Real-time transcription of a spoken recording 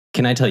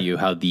can I tell you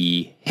how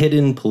the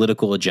hidden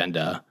political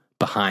agenda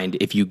behind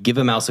if you give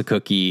a mouse a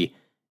cookie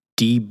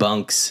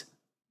debunks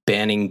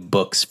banning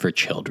books for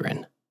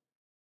children?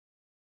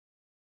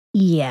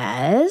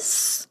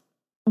 Yes,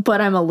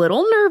 but I'm a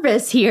little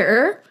nervous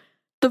here.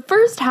 The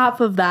first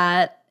half of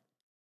that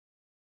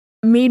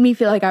made me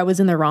feel like I was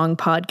in the wrong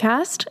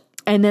podcast.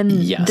 And then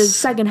the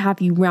second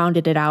half, you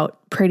rounded it out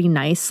pretty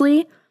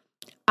nicely.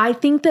 I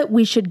think that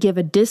we should give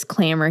a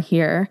disclaimer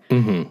here,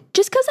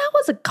 just because that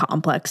was a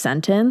complex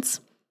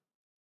sentence.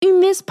 In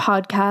this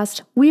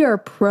podcast, we are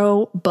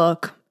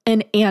pro-book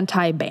and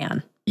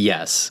anti-ban.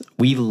 Yes,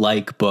 we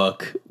like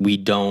book. We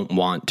don't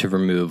want to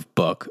remove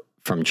book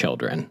from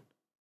children.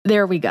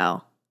 There we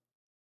go.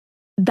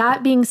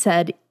 That being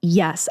said,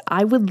 yes,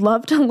 I would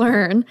love to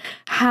learn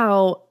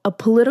how a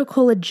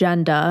political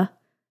agenda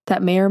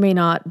that may or may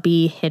not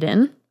be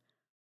hidden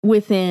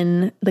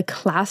within the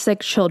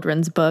classic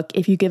children's book,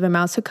 If You Give a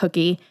Mouse a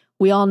Cookie,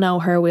 we all know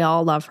her, we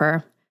all love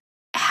her,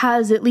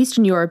 has, at least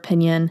in your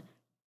opinion,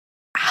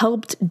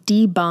 helped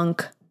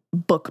debunk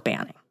book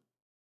banning.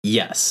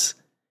 Yes.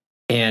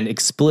 And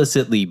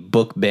explicitly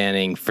book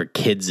banning for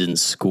kids in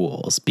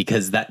schools,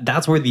 because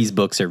that's where these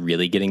books are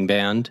really getting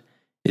banned,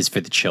 is for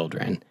the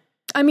children.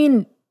 I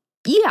mean,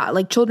 yeah,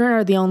 like children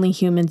are the only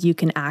humans you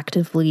can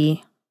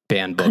actively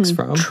ban books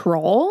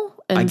control.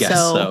 And I guess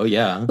so,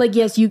 yeah. Like,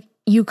 yes,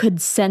 you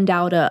could send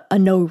out a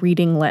no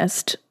reading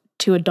list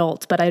to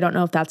adults, but I don't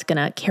know if that's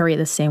going to carry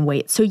the same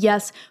weight. So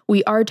yes,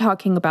 we are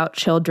talking about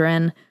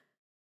children.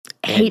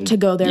 Hate to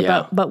go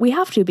there, but we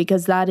have to,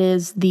 because that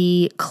is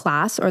the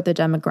class or the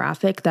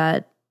demographic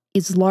that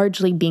is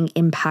largely being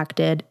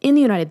impacted in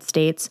the United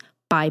States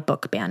by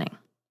book banning.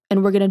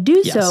 And we're going to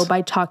do so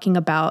by talking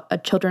about a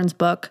children's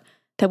book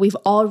that we've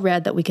all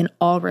read, that we can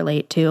all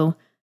relate to.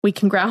 We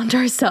can ground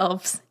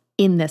ourselves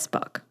in this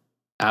book.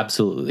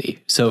 Absolutely.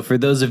 So for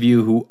those of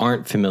you who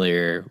aren't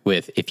familiar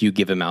with If You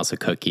Give a Mouse a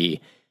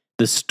Cookie,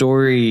 the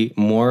story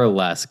more or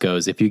less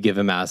goes, if you give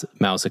a mouse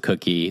a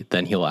cookie,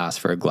 then he'll ask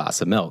for a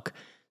glass of milk.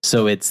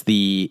 So it's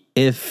the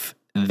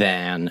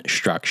if-then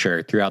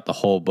structure throughout the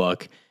whole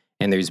book.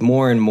 And there's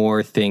more and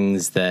more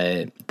things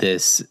that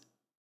this,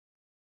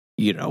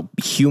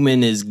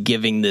 human is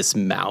giving this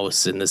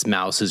mouse, and this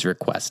mouse is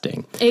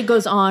requesting. It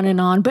goes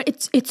on, but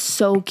it's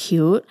so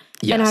cute.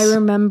 Yes. And I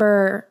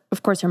remember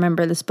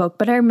this book,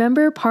 but I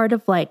remember part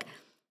of like,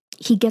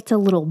 he gets a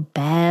little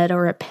bed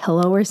or a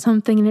pillow or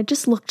something, and it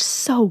just looked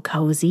so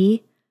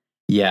cozy.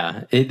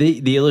 Yeah,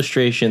 the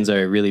illustrations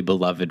are really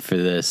beloved for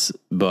this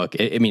book.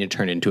 It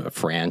turned into a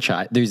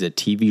franchise. There's a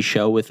TV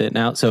show with it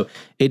now. So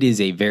it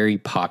is a very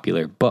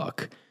popular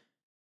book.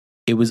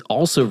 It was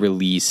also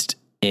released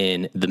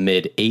in the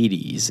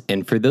mid-'80s.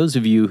 And for those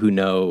of you who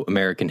know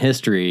American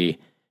history,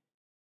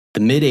 the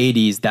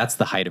mid-'80s, that's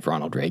the height of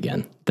Ronald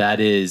Reagan. That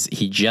is,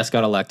 he just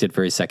got elected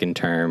for his second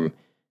term.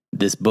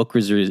 This book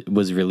was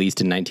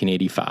released in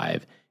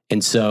 1985.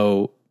 And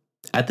so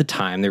at the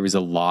time, there was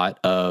a lot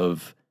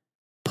of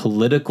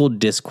political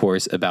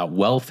discourse about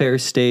welfare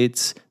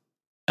states,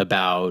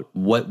 about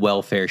what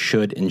welfare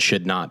should and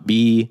should not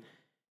be.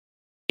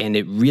 And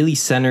it really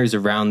centers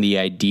around the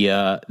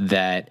idea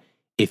that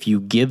if you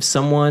give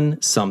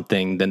someone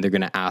something, then they're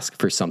going to ask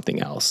for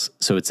something else.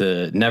 So it's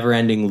a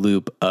never-ending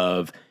loop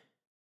of,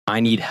 I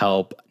need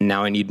help,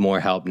 now I need more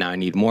help, now I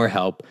need more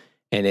help.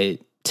 And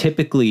it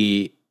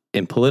typically,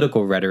 in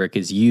political rhetoric,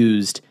 is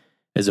used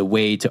as a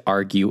way to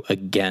argue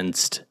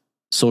against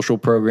social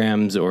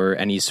programs or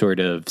any sort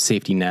of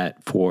safety net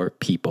for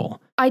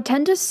people. I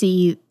tend to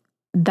see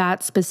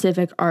that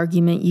specific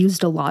argument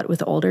used a lot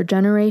with older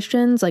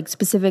generations, like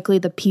specifically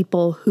the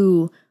people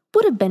who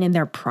would have been in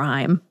their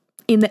prime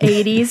in the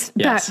 80s,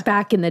 yes.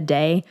 back in the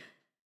day,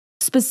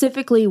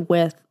 specifically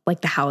with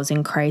like the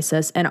housing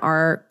crisis and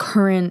our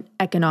current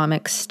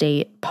economic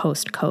state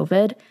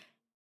post-COVID.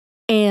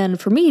 And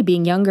for me,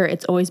 being younger,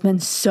 it's always been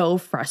so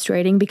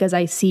frustrating because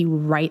I see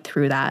right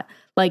through that.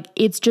 Like,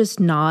 it's just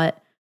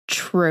not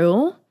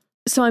true.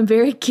 So I'm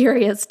very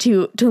curious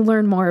to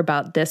learn more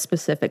about this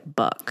specific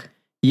book.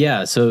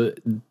 Yeah, so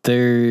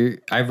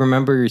I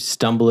remember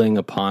stumbling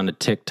upon a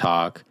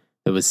TikTok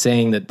that was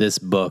saying that this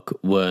book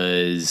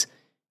was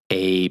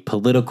a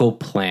political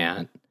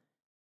plant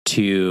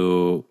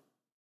to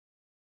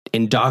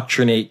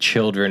indoctrinate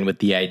children with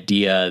the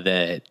idea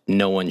that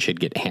no one should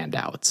get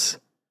handouts.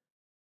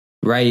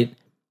 Right?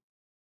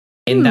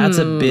 And that's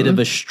a bit of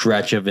a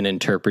stretch of an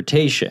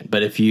interpretation.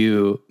 But if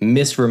you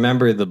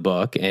misremember the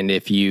book, and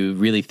if you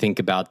really think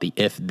about the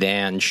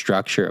if-then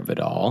structure of it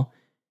all,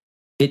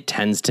 it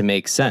tends to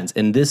make sense.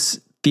 And this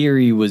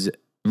theory was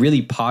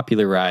really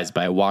popularized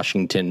by a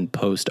Washington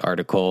Post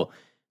article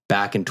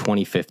back in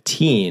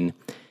 2015.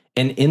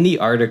 And in the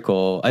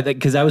article, I think,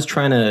 because I was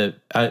trying to,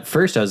 at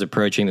first I was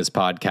approaching this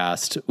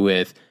podcast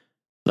with,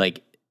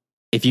 like,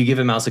 If You Give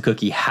a Mouse a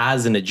Cookie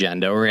has an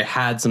agenda, or it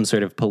had some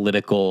sort of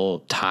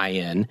political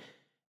tie-in.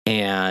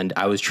 And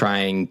I was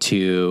trying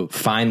to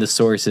find the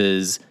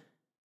sources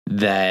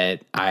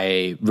that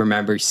I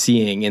remember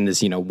seeing in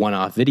this,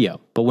 one-off video.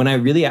 But when I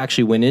really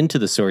actually went into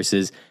the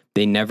sources,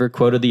 they never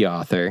quoted the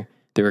author.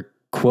 There were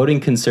quoting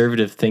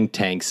conservative think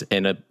tanks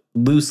and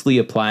loosely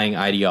applying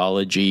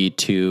ideology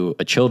to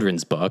a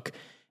children's book.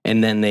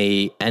 And then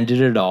they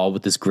ended it all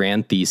with this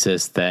grand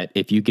thesis that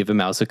if you give a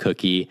mouse a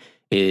cookie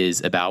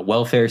is about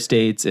welfare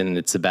states and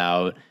it's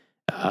about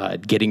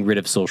getting rid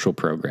of social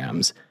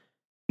programs.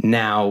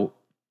 Now,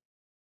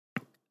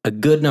 a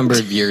good number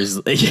of years,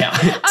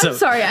 yeah. I'm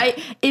sorry,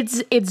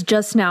 it's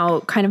just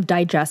now kind of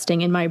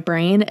digesting in my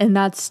brain, and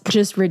that's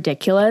just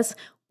ridiculous.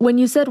 When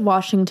you said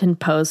Washington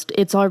Post,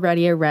 it's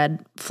already a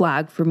red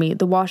flag for me.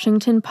 The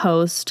Washington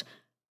Post,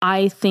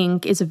 I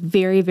think, is a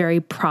very, very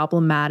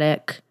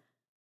problematic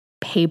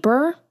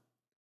paper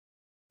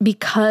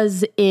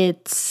because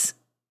it's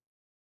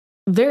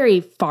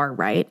very far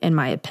right, in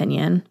my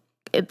opinion.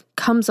 It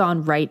comes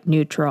on right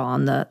neutral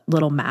on the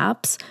little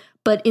maps,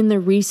 but in the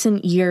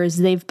recent years,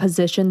 they've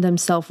positioned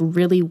themselves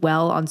really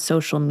well on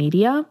social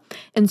media.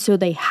 And so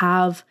they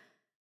have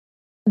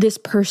this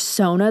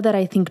persona that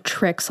I think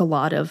tricks a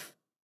lot of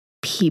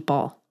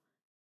people.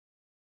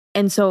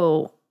 And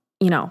so,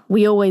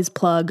 we always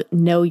plug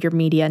know your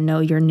media, know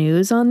your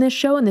news on this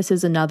show. And this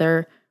is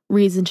another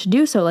reason to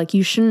do so. Like,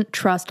 you shouldn't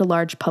trust a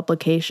large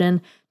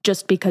publication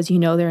just because you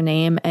know their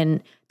name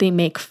and they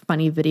make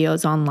funny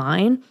videos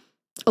online.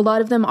 A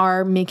lot of them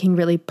are making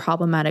really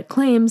problematic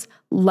claims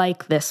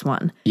like this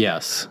one.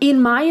 Yes.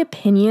 In my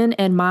opinion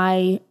and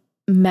my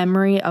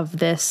memory of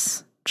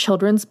this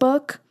children's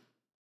book,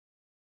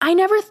 I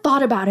never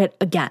thought about it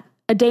again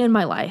a day in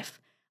my life.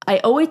 I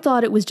always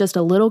thought it was just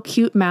a little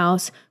cute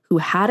mouse who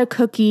had a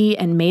cookie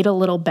and made a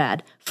little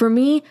bed. For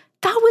me,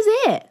 that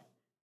was it.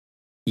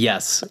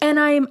 Yes. And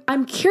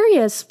I'm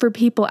curious for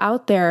people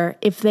out there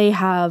if they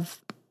have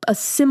a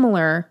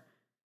similar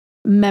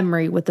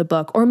memory with the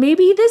book, or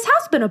maybe this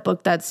has been a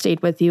book that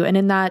stayed with you. And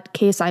in that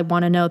case, I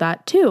want to know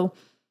that too.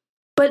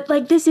 But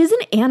like, this is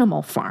an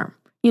Animal Farm,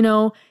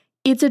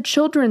 it's a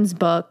children's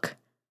book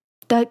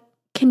that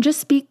can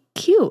just be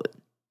cute.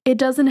 It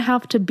doesn't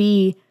have to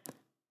be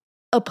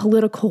a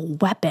political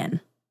weapon.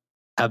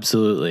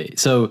 Absolutely.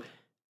 So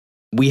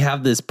we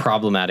have this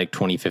problematic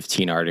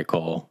 2015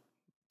 article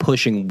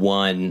pushing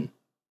one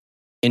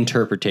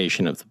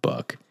interpretation of the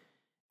book.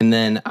 And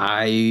then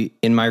I,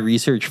 in my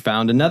research,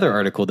 found another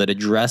article that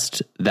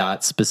addressed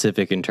that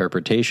specific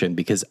interpretation,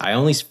 because I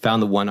only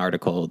found the one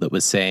article that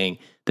was saying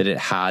that it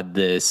had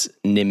this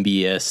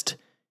NIMBYist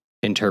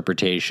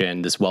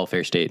interpretation, this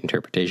welfare state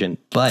interpretation.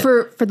 But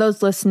for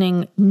those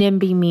listening,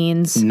 NIMBY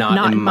means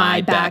not in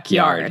my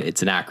backyard.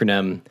 It's an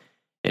acronym,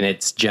 and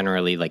it's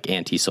generally like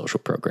anti-social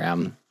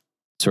program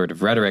sort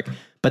of rhetoric.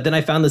 But then I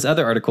found this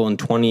other article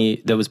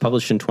that was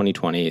published in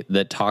 2020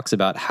 that talks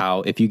about how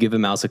if you give a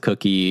mouse a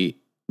cookie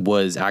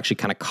was actually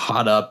kind of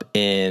caught up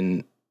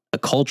in a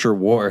culture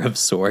war of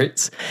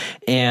sorts.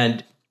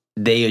 And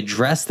they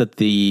addressed that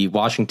the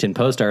Washington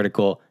Post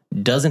article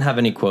doesn't have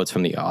any quotes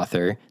from the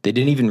author. They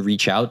didn't even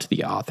reach out to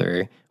the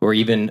author or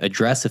even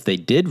address if they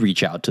did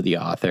reach out to the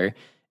author.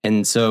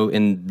 And so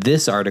in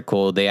this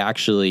article, they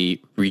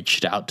actually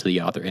reached out to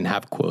the author and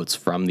have quotes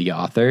from the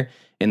author.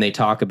 And they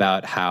talk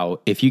about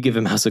how if you give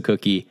a mouse a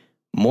cookie,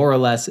 more or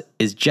less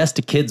is just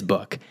a kid's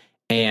book.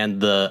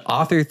 And the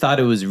author thought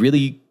it was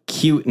really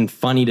cute and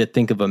funny to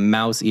think of a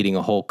mouse eating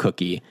a whole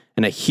cookie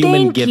and a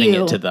human giving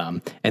it to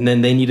them. And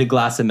then they need a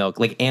glass of milk,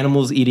 like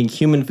animals eating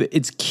human food.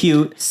 It's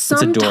cute.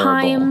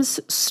 Sometimes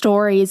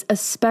stories,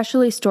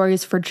 especially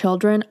stories for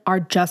children, are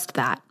just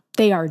that.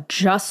 They are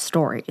just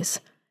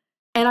stories.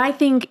 And I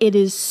think it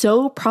is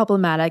so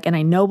problematic, and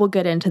I know we'll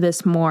get into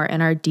this more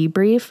in our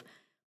debrief,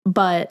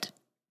 but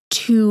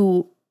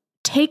to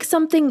take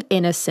something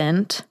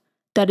innocent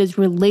that is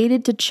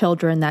related to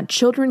children, that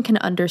children can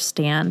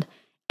understand,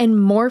 and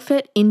morph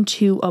it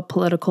into a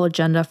political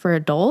agenda for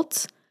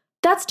adults,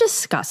 that's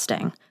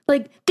disgusting.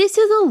 Like, this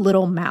is a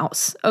little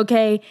mouse,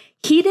 okay?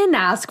 He didn't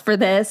ask for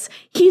this.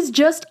 He's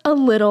just a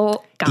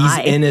little guy.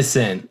 He's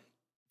innocent.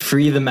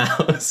 Free the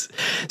mouse.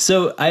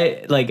 So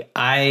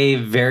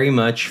I very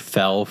much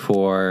fell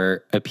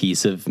for a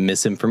piece of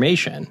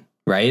misinformation,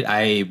 right?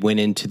 I went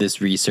into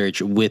this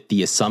research with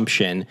the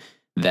assumption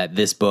that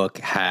this book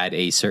had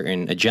a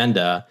certain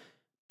agenda,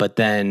 but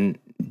then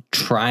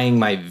trying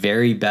my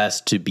very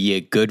best to be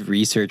a good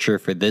researcher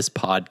for this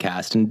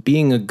podcast and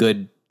being a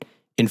good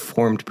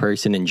informed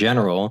person in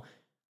general,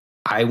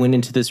 I went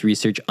into this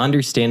research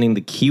understanding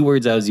the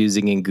keywords I was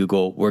using in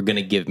Google were going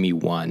to give me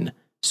one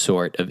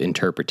sort of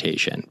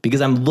interpretation because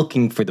I'm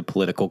looking for the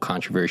political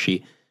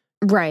controversy.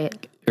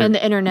 Right. And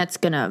the internet's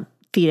going to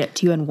feed it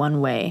to you in one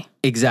way.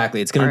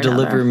 Exactly. It's going to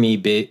deliver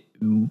me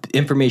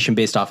information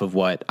based off of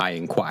what I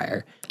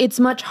inquire. It's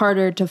much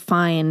harder to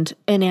find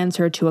an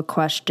answer to a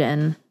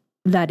question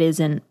that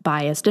isn't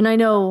biased. And I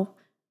know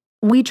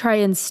we try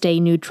and stay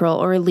neutral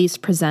or at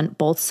least present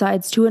both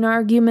sides to an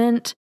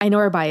argument. I know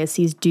our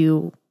biases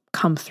do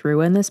come through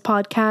in this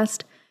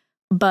podcast,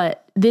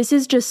 but this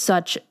is just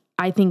such,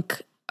 I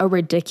think, a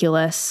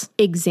ridiculous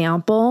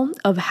example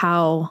of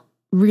how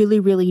really,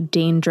 really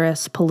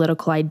dangerous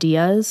political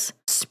ideas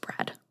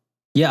spread.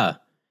 Yeah.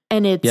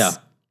 And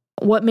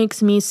what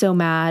makes me so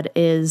mad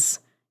is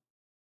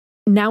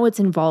now it's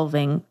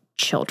involving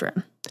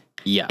children.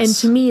 Yes. And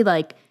to me,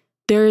 like,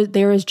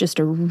 there is just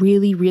a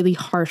really, really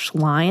harsh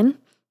line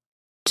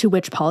to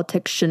which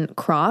politics shouldn't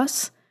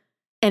cross.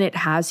 And it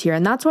has here.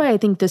 And that's why I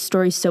think this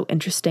story is so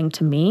interesting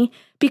to me,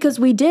 because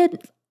we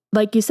did,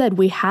 like you said,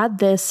 we had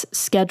this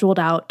scheduled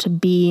out to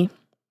be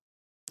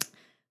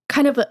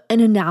kind of an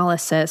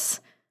analysis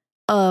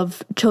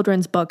of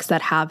children's books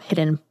that have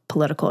hidden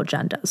political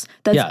agendas.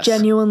 That's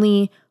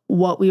genuinely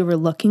what we were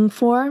looking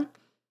for.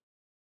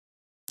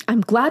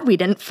 I'm glad we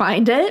didn't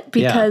find it,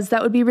 because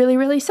that would be really,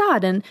 really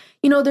sad. And,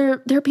 you know,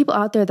 there are people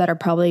out there that are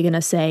probably going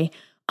to say,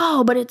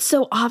 oh, but it's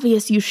so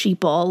obvious, you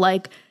sheeple.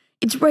 Like,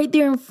 it's right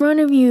there in front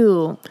of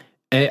you.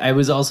 I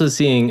was also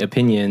seeing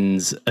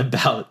opinions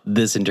about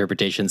this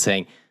interpretation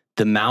saying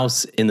the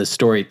mouse in the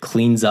story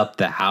cleans up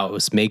the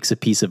house, makes a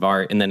piece of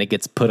art, and then it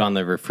gets put on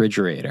the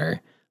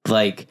refrigerator.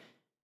 Like,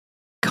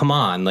 come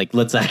on, like,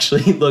 let's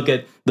actually look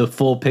at the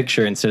full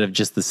picture instead of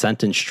just the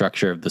sentence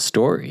structure of the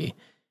story.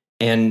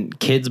 And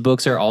kids'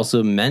 books are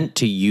also meant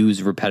to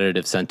use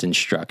repetitive sentence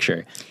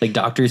structure. Like,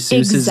 Dr.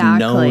 Seuss is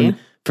known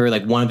for,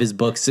 like, one of his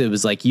books, it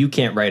was like, you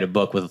can't write a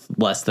book with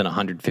less than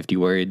 150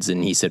 words.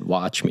 And he said,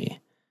 watch me.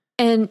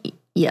 And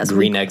yes.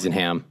 Green eggs and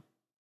ham.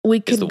 We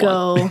could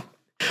go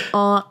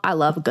on. I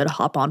love a good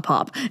hop on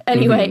pop.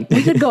 Anyway,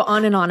 we could go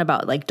on and on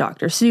about, like,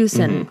 Dr. Seuss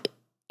and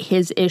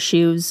his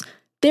issues.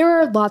 There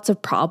are lots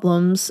of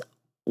problems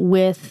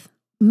with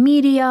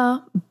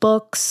media,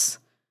 books,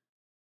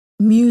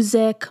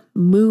 music,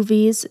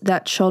 movies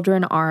that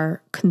children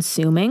are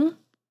consuming.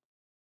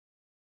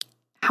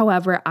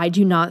 However, I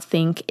do not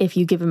think If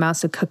You Give a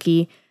Mouse a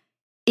Cookie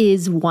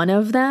is one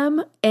of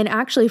them. And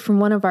actually, from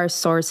one of our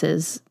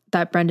sources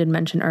that Brendan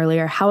mentioned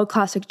earlier, How a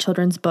Classic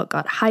Children's Book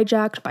Got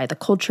Hijacked by the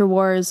Culture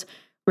Wars,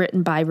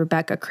 written by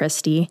Rebecca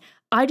Christie.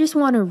 I just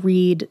want to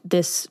read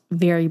this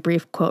very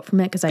brief quote from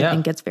it because I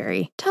think it's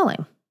very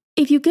telling.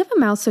 If you give a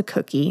mouse a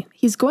cookie,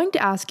 he's going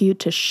to ask you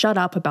to shut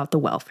up about the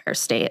welfare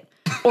state.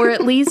 Or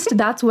at least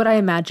that's what I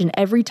imagine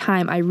every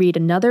time I read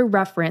another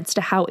reference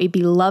to how a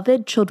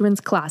beloved children's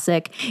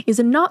classic is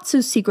a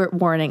not-so-secret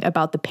warning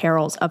about the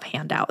perils of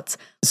handouts.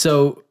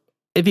 So,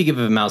 If You Give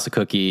a Mouse a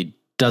Cookie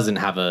doesn't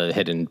have a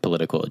hidden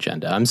political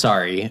agenda. I'm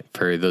sorry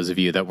for those of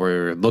you that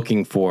were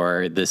looking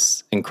for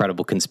this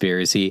incredible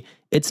conspiracy.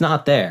 It's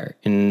not there,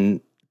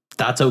 and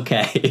that's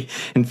okay.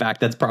 In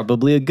fact, that's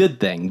probably a good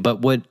thing.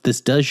 But what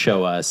this does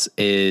show us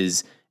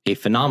is a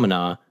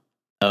phenomena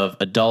of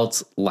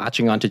adults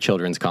latching onto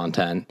children's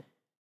content,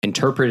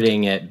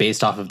 interpreting it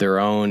based off of their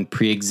own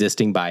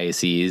pre-existing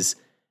biases,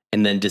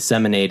 and then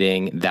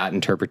disseminating that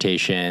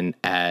interpretation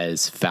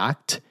as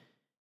fact.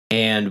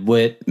 And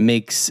what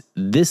makes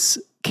this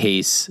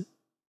case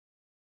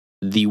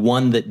the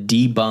one that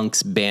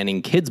debunks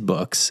banning kids'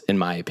 books, in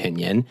my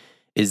opinion,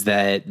 is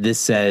that this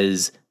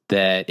says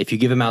that If You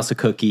Give a Mouse a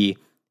Cookie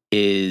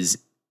is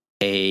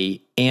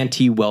a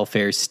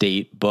anti-welfare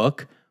state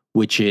book,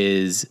 which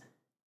is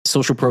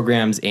social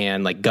programs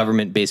and like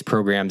government-based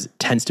programs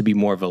tends to be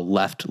more of a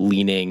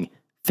left-leaning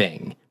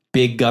thing.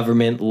 Big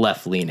government,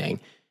 left-leaning.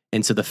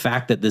 And so the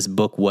fact that this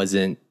book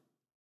wasn't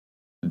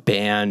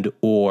banned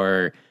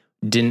or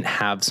didn't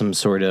have some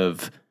sort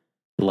of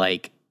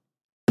like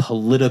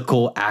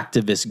political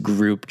activist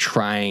group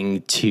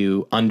trying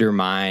to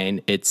undermine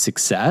its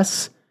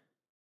success,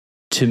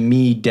 to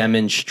me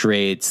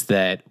demonstrates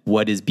that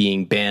what is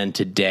being banned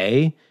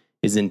today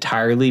is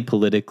entirely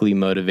politically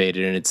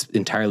motivated, and it's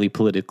entirely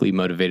politically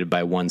motivated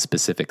by one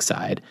specific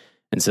side.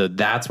 And so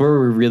that's where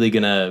we're really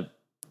going to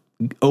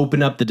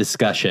open up the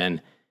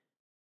discussion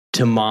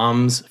to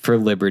Moms for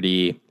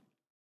Liberty,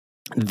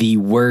 the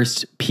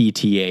worst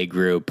PTA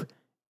group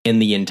in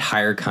the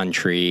entire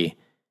country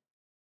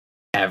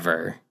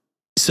ever.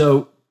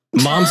 So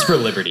Moms for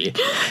Liberty.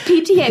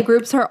 PTA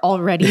groups are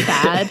already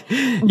bad,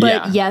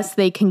 but yes,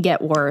 they can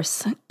get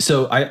worse.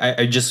 So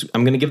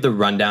I'm going to give the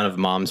rundown of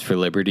Moms for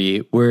Liberty,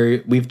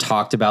 where we've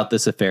talked about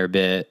this a fair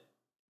bit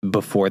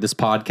before this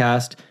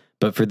podcast.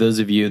 But for those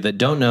of you that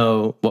don't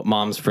know what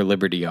Moms for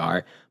Liberty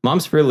are,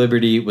 Moms for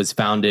Liberty was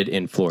founded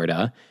in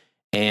Florida,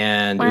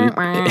 and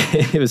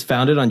it was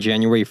founded on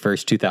January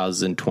 1st,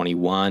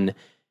 2021.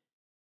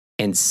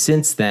 And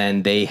since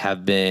then, they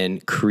have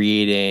been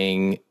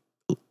creating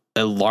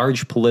a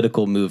large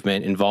political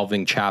movement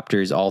involving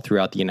chapters all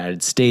throughout the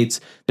United States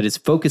that is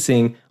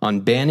focusing on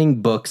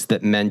banning books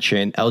that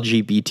mention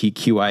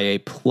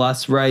LGBTQIA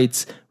plus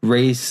rights,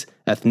 race,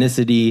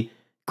 ethnicity,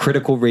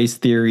 critical race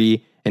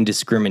theory, and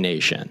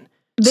discrimination.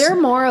 They're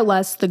more or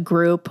less the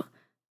group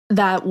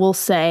that will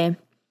say,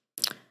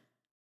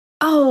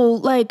 oh,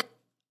 like,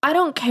 I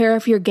don't care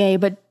if you're gay,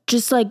 but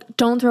just like,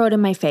 don't throw it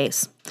in my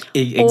face.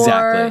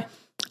 Exactly. Or,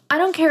 I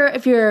don't care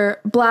if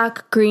you're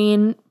black,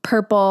 green,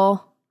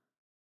 purple,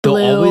 They'll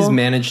blue. always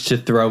manage to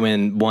throw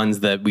in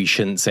ones that we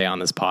shouldn't say on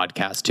this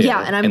podcast, too.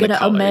 Yeah, and I'm going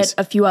to omit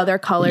a few other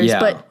colors,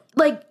 but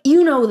like,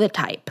 you know the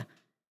type.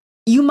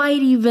 You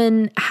might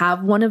even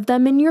have one of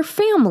them in your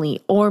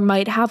family or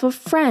might have a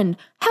friend.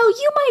 Hell,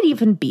 you might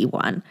even be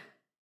one.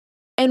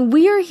 And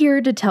we are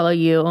here to tell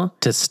you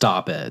to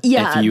stop it.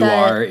 Yeah, if you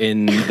are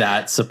in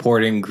that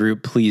supporting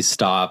group, please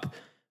stop.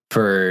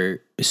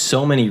 for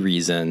so many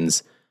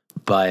reasons.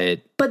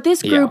 But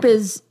this group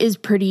is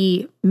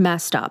pretty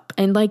messed up.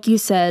 And like you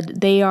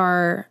said, they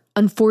are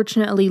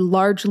unfortunately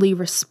largely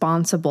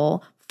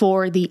responsible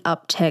for the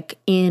uptick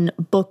in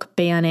book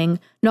banning,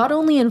 not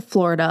only in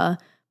Florida,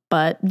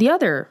 but the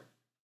other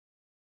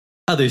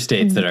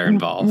states that are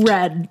involved.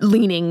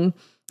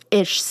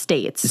 Red-leaning-ish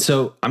states.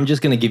 So I'm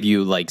just going to give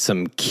you like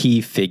some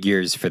key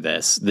figures for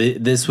this.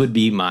 This would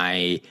be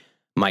my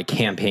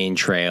campaign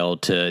trail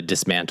to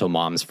dismantle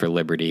Moms for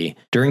Liberty.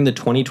 During the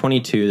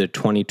 2022 to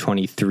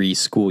 2023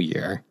 school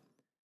year,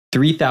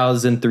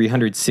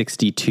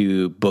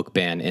 3,362 book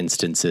ban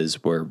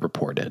instances were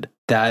reported.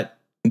 That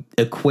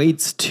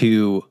equates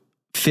to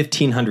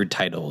 1,500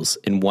 titles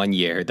in 1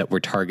 year that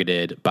were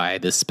targeted by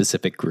this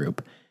specific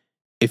group.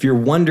 If you're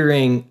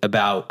wondering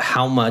about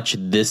how much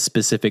this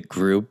specific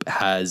group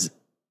has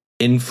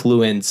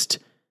influenced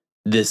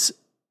this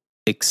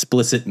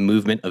explicit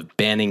movement of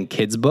banning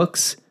kids'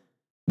 books,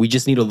 we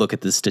just need to look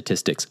at the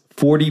statistics.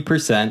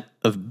 40%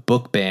 of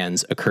book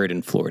bans occurred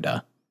in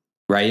Florida,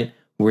 right?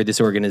 Where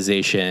this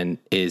organization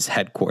is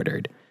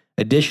headquartered.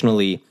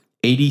 Additionally,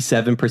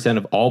 87%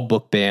 of all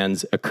book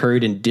bans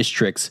occurred in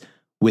districts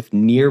with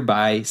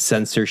nearby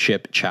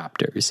censorship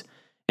chapters.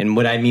 And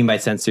what I mean by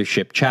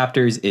censorship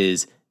chapters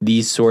is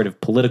these sort of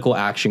political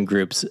action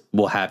groups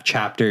will have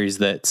chapters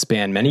that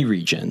span many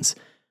regions.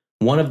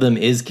 One of them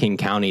is King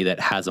County that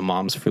has a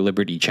Moms for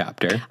Liberty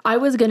chapter. I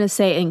was going to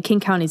say, and King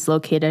County is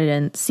located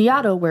in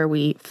Seattle where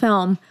we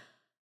film.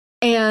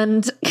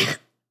 And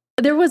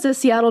there was a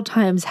Seattle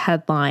Times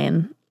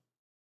headline,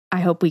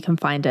 I hope we can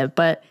find it,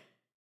 but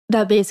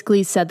that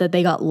basically said that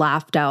they got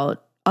laughed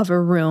out of a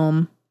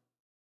room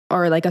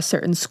or like a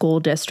certain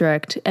school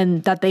district,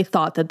 and that they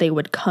thought that they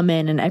would come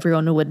in and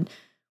everyone would,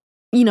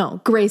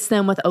 grace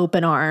them with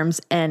open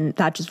arms. And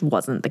that just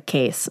wasn't the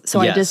case.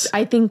 So yes.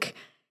 I think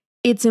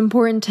it's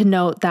important to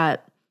note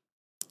that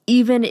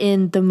even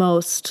in the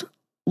most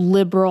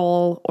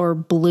liberal or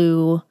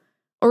blue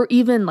or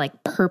even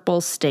like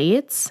purple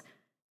states,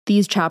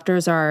 these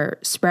chapters are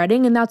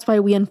spreading, and that's why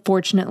we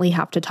unfortunately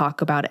have to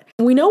talk about it.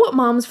 We know what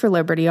Moms for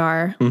Liberty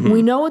are. Mm-hmm.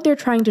 We know what they're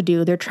trying to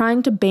do. They're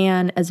trying to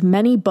ban as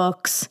many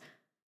books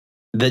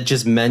that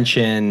just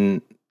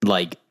mention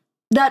like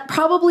that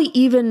probably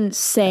even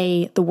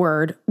say the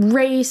word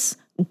race,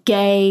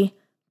 gay,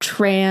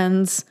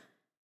 trans,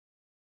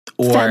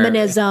 or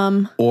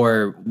feminism,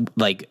 or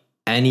like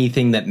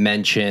anything that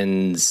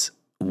mentions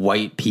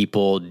white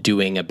people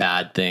doing a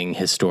bad thing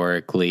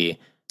historically.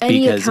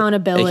 Any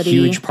accountability. A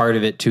huge part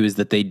of it too is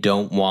that they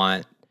don't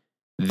want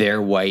their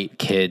white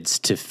kids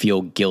to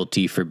feel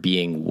guilty for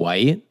being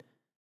white.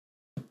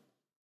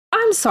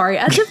 I'm sorry,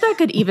 as if that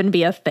could even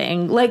be a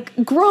thing. Like,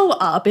 grow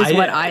up is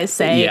what I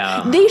say.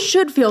 Yeah. They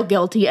should feel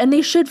guilty and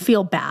they should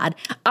feel bad.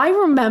 I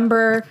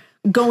remember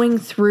going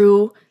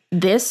through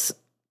this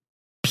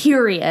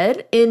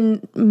period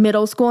in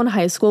middle school and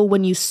high school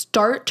when you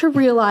start to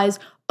realize,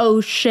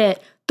 oh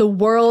shit, the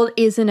world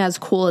isn't as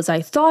cool as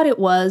I thought it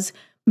was.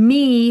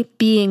 Me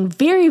being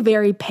very,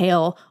 very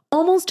pale,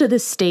 almost to the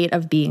state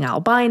of being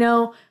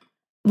albino,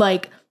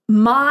 like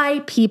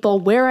my people,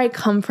 where I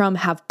come from,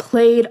 have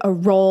played a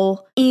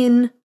role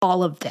in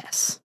all of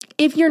this.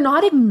 If you're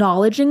not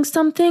acknowledging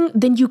something,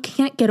 then you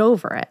can't get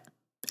over it.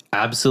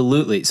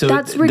 Absolutely. So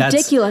that's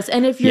ridiculous.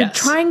 And if you're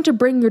trying to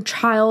bring your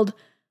child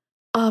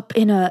up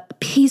in a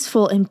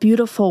peaceful and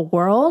beautiful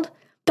world,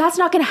 that's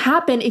not going to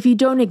happen if you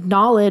don't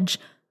acknowledge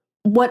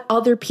what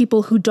other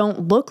people who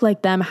don't look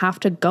like them have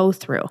to go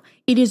through.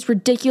 It is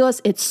ridiculous.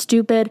 It's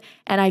stupid.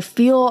 And I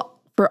feel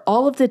for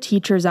all of the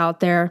teachers out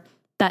there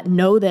that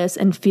know this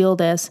and feel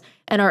this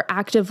and are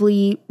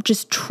actively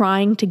just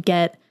trying to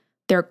get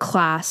their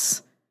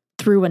class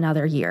through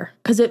another year.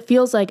 Because it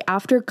feels like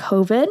after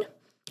COVID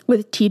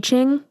with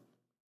teaching,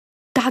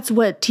 that's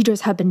what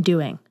teachers have been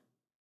doing.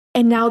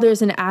 And now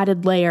there's an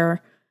added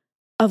layer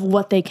of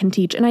what they can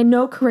teach. And I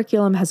know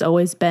curriculum has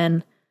always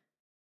been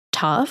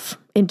tough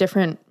in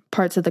different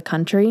parts of the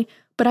country,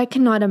 but I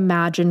cannot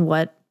imagine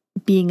what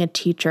being a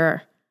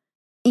teacher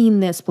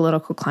in this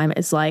political climate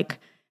is like.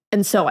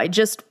 And so I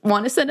just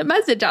want to send a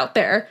message out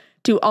there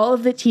to all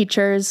of the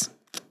teachers.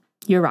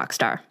 You're a rock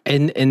star.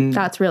 And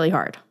that's really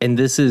hard. And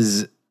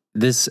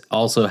this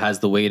also has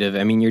the weight of,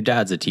 I mean, your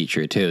dad's a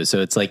teacher too. So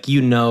it's like,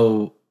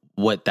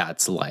 what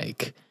that's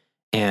like.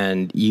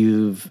 And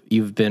you've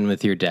been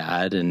with your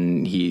dad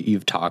and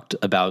you've talked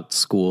about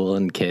school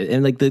and kids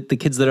and like the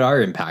kids that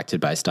are impacted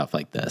by stuff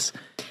like this.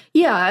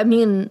 Yeah, I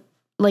mean,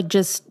 like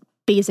just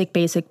basic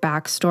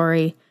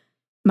backstory.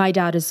 My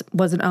dad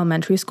was an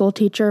elementary school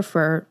teacher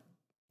for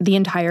the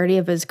entirety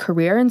of his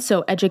career. And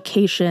so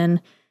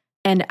education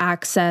and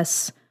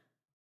access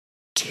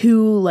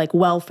to like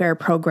welfare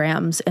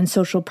programs and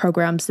social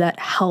programs that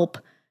help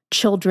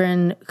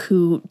children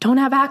who don't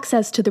have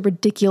access to the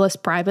ridiculous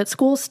private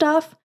school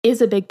stuff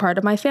is a big part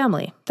of my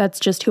family. That's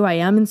just who I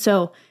am. And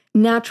so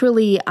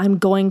naturally, I'm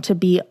going to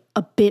be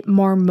a bit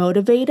more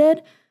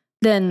motivated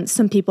than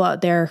some people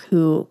out there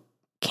who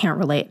can't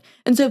relate.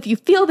 And so if you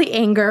feel the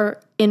anger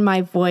in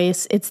my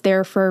voice, it's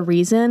there for a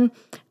reason.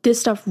 This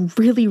stuff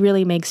really,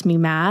 really makes me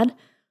mad.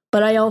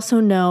 But I also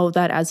know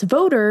that as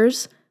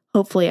voters,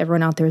 hopefully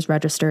everyone out there is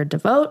registered to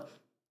vote,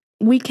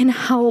 we can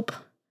help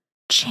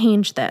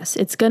change this.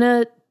 It's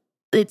gonna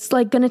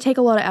take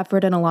a lot of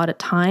effort and a lot of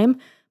time.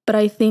 But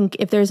I think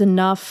if there's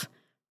enough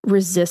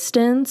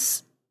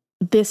resistance,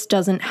 this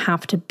doesn't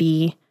have to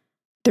be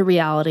the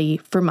reality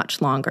for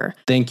much longer.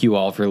 Thank you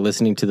all for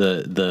listening to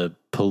the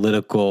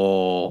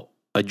political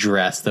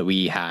address that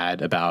we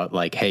had about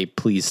like, hey,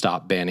 please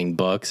stop banning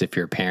books. If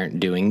you're a parent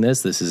doing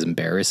this, this is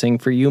embarrassing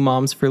for you,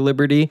 Moms for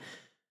Liberty.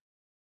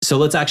 So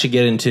let's actually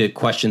get into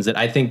questions that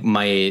I think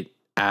might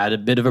add a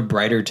bit of a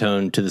brighter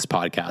tone to this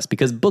podcast,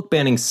 because book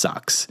banning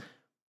sucks.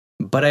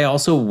 But I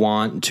also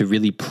want to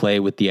really play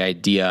with the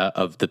idea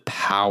of the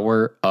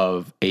power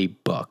of a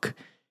book.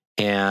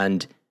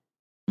 And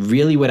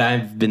really what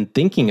I've been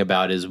thinking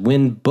about is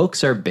when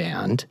books are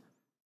banned,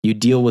 you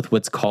deal with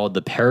what's called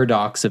the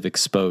paradox of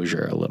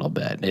exposure a little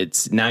bit.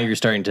 It's now you're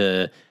starting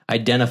to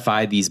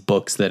identify these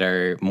books that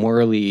are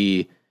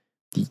morally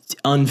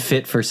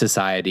unfit for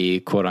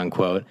society, quote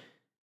unquote,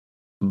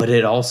 but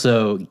it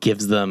also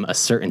gives them a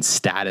certain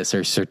status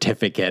or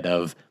certificate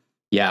of,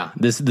 yeah,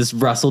 this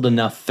rustled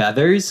enough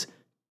feathers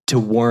to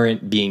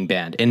warrant being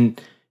banned.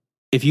 And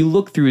if you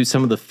look through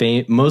some of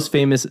the most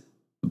famous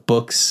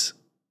books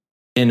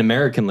in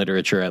American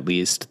literature, at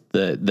least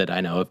that I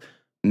know of,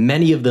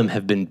 many of them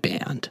have been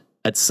banned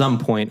at some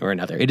point or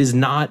another. It is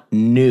not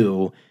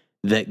new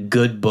that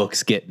good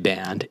books get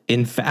banned.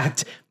 In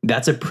fact,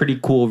 that's a pretty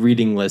cool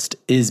reading list,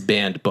 is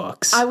banned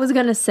books. I was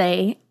going to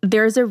say,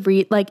 there's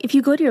like if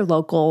you go to your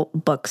local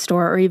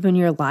bookstore or even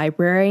your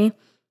library,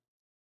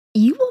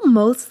 you will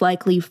most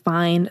likely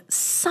find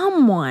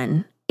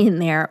someone in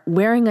there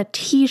wearing a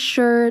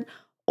t-shirt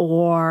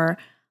or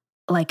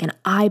like an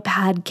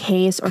iPad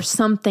case or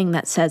something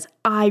that says,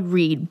 I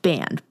read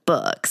banned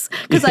books.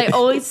 Because I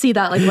always see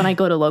that like when I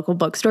go to local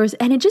bookstores,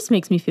 and it just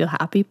makes me feel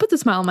happy. Puts a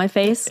smile on my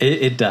face.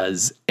 It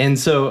does. And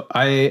so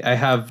I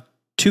have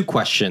two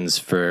questions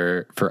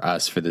for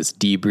us for this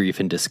debrief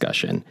and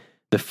discussion.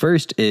 The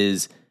first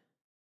is,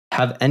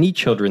 have any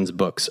children's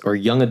books or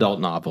young adult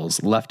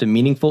novels left a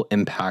meaningful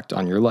impact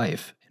on your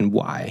life, and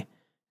why?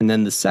 And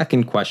then the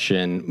second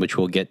question, which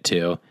we'll get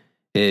to,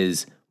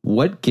 is,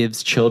 what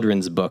gives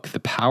children's book the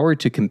power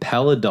to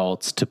compel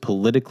adults to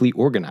politically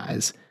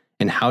organize?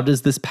 And how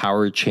does this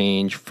power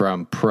change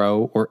from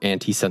pro or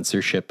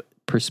anti-censorship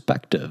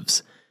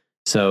perspectives?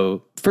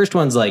 So first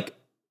one's like,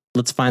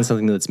 let's find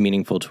something that's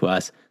meaningful to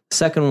us.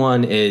 Second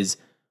one is,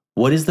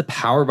 what is the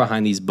power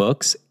behind these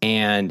books?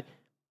 And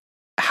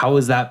how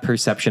is that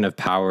perception of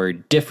power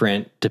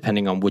different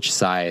depending on which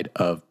side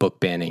of book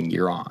banning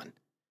you're on?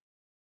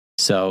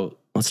 So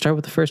let's start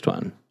with the first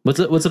one.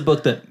 What's a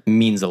book that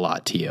means a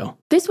lot to you?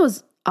 This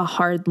was a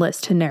hard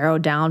list to narrow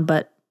down,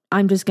 but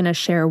I'm just going to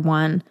share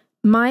one.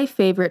 My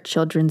favorite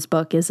children's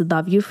book is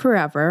Love You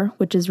Forever,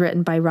 which is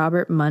written by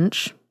Robert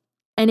Munsch.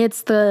 And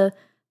it's the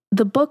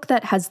book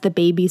that has the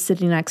baby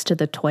sitting next to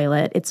the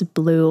toilet. It's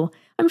blue.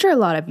 I'm sure a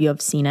lot of you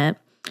have seen it.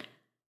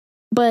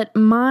 But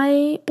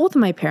both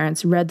of my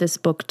parents read this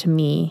book to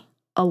me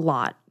a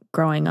lot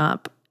growing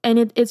up. And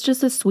it's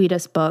just the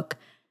sweetest book.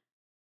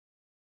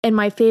 And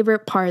my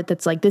favorite part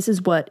that's like, this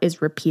is what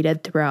is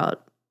repeated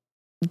throughout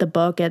the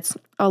book. It's,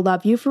 I'll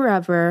love you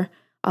forever.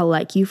 I'll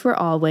like you for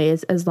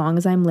always. As long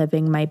as I'm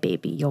living, my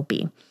baby you'll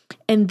be.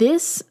 And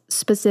this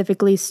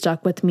specifically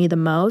stuck with me the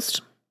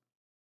most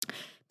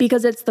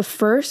because it's the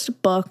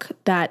first book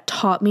that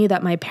taught me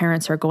that my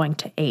parents are going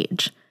to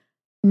age.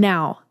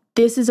 Now,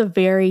 this is a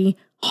very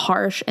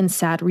harsh and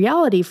sad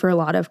reality for a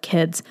lot of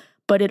kids,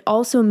 but it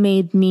also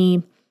made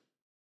me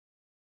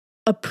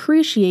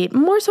appreciate,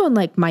 more so in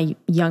like my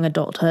young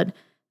adulthood,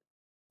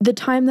 the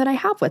time that I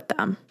have with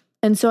them.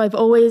 And so I've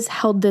always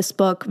held this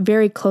book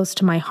very close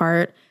to my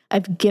heart.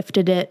 I've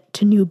gifted it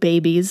to new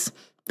babies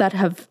that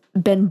have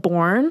been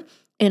born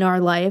in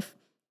our life.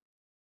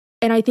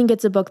 And I think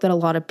it's a book that a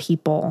lot of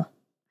people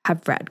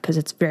have read because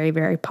it's very,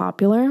 very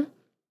popular.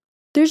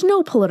 There's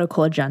no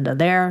political agenda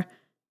there,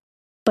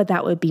 but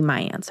that would be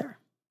my answer.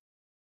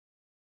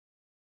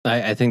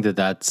 I think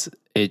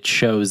it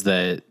shows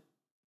that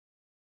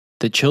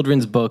the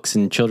children's books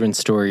and children's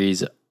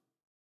stories,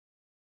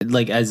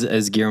 like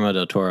as Guillermo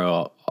del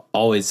Toro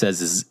always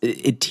says, is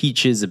it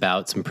teaches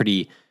about some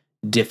pretty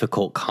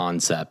difficult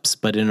concepts,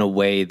 but in a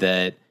way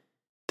that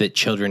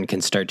children can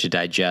start to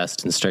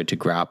digest and start to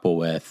grapple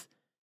with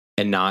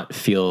and not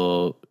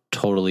feel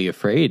totally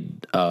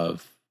afraid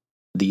of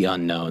the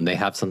unknown. They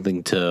have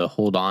something to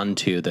hold on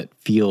to that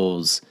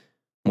feels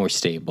more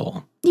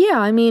stable. Yeah,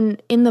 I mean,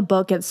 in the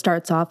book, it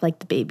starts off like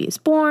the baby is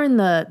born,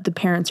 the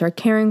parents are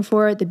caring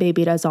for it, the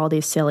baby does all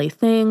these silly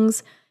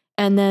things,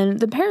 and then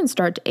the parents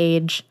start to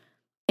age,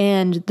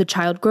 and the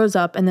child grows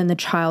up, and then the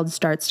child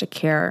starts to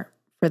care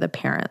for the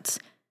parents.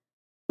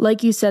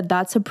 Like you said,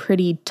 that's a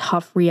pretty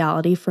tough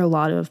reality for a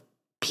lot of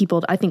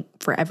people, I think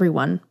for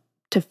everyone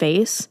to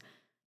face,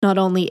 not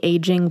only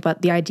aging,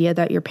 but the idea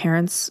that your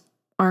parents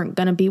aren't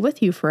going to be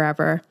with you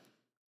forever.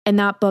 And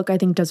that book, I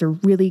think, does a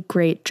really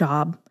great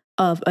job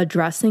of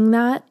addressing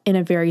that in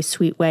a very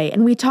sweet way.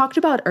 And we talked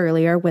about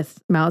earlier with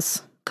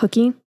Mouse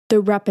Cookie, the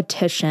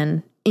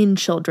repetition in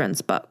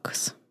children's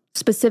books.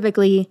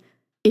 Specifically,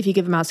 if you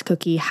give a mouse a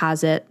cookie,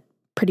 has it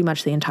pretty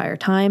much the entire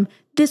time.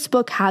 This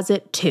book has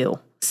it too.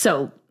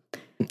 So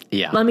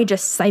yeah, let me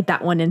just cite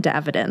that one into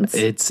evidence.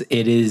 It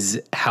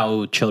is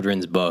how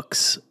children's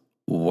books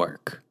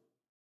work.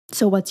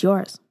 So what's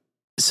yours?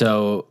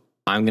 So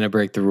I'm going to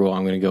break the rule.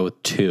 I'm going to go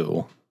with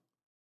 2.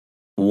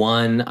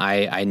 One,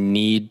 I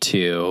need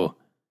to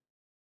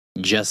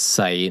just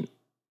cite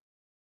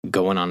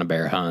Going on a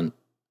Bear Hunt.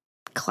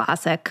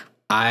 Classic.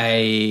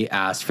 I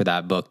asked for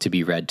that book to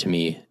be read to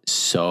me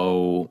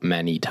so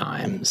many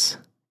times.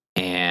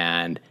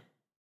 And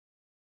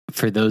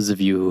for those of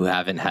you who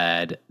haven't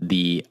had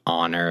the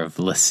honor of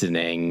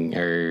listening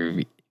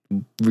or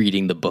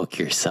reading the book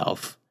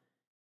yourself,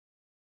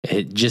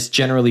 it just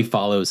generally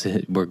follows,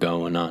 we're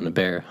going on a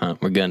bear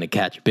hunt. We're going to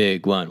catch a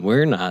big one.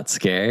 We're not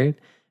scared.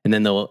 And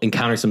then they'll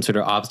encounter some sort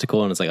of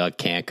obstacle and it's like, I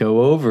can't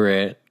go over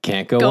it.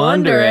 Can't go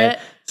under it.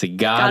 So you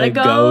gotta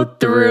go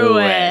through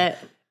it.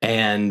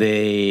 And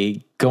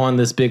they go on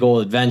this big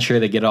old adventure.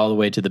 They get all the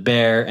way to the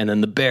bear, and then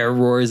the bear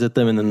roars at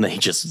them, and then they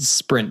just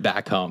sprint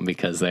back home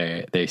because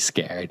they're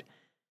scared.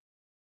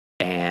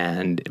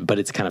 But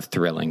it's kind of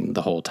thrilling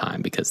the whole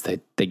time because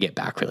they get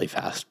back really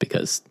fast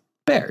because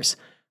bears.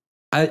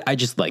 I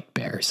just like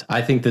bears.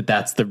 I think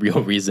that's the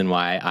real reason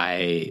why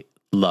I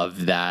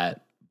love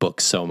that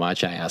book so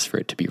much. I asked for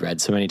it to be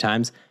read so many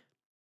times.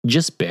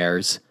 Just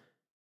bears.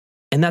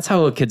 And that's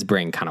how a kid's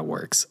brain kind of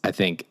works, I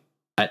think,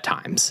 at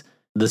times.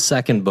 The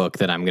second book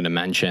that I'm going to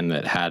mention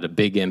that had a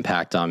big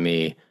impact on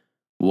me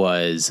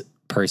was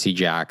Percy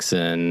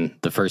Jackson,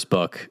 the first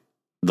book,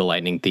 The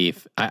Lightning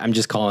Thief. I'm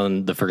just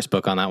calling the first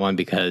book on that one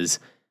because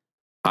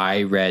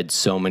I read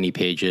so many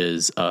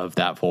pages of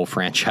that whole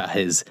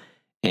franchise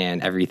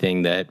and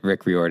everything that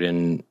Rick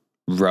Riordan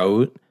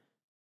wrote.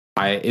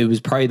 It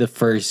was probably the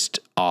first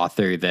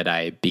author that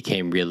I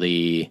became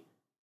really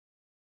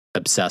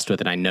obsessed with,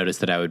 and I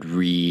noticed that I would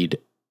read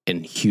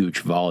in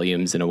huge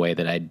volumes in a way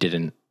that I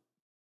didn't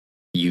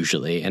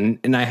usually. And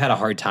I had a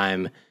hard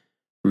time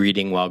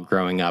reading while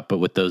growing up, but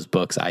with those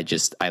books,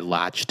 I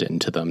latched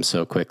into them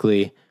so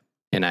quickly,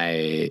 and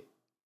I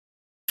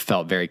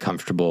felt very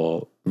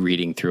comfortable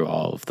reading through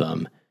all of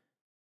them.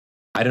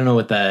 I don't know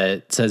what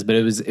that says, but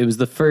it was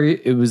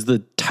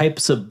the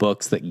types of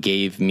books that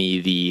gave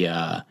me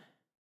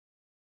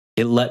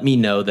it let me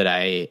know that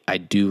I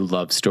do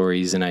love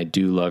stories and I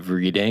do love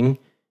reading,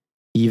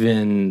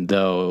 even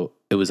though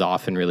it was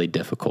often really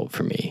difficult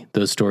for me.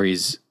 Those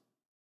stories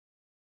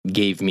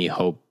gave me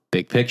hope,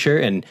 big picture.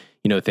 And,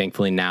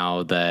 thankfully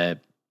now that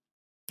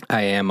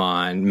I am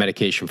on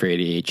medication for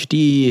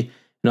ADHD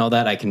and all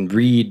that, I can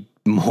read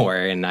more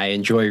and I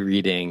enjoy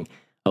reading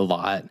a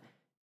lot.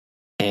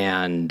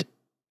 And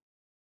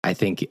I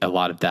think a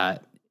lot of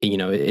that,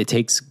 it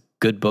takes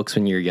good books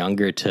when you're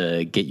younger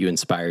to get you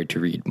inspired to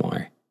read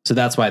more. So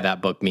that's why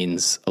that book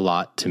means a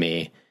lot to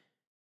me.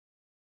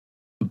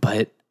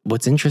 But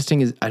what's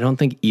interesting is I don't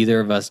think either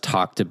of us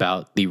talked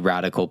about the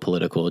radical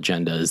political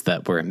agendas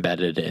that were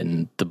embedded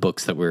in the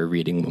books that we were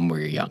reading when we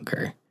were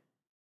younger.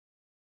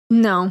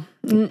 No,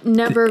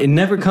 never. It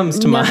never comes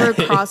to mind.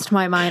 Never crossed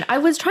my mind. I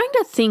was trying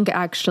to think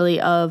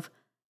actually of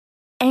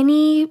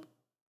any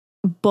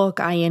book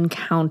I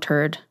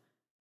encountered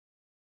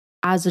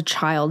as a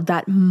child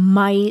that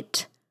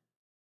might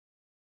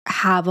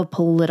have a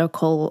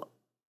political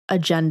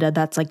agenda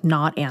that's like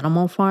not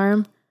Animal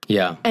Farm.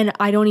 Yeah. And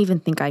I don't even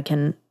think I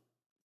can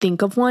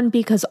think of one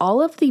because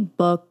all of the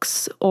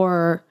books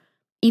or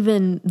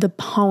even the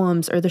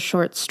poems or the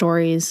short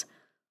stories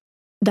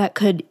that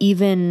could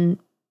even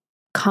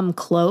come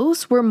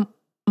close were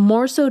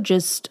more so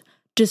just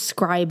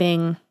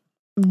describing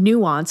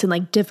nuance and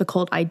like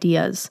difficult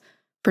ideas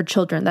for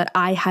children that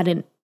I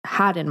hadn't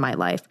had in my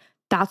life.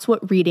 That's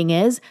what reading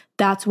is.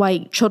 That's why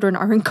children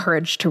are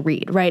encouraged to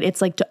read, right?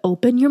 It's like to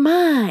open your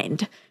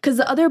mind. Because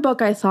the other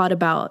book I thought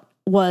about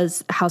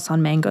was House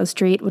on Mango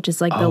Street, which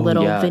is like the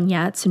little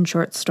vignettes and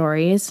short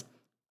stories.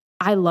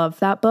 I love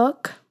that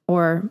book,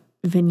 or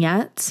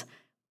vignettes.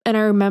 And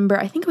I remember,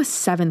 I think it was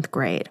 7th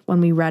grade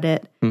when we read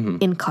it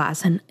in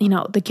class. And,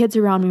 the kids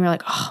around me were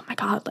like, oh my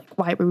God, like,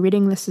 why are we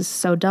reading this? This is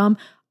so dumb.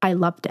 I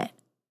loved it.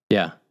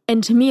 Yeah.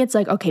 And to me, it's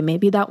like, okay,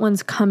 maybe that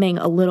one's coming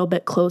a little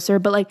bit closer,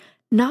 but like,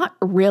 not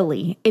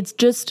really. It's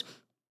just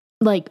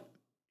like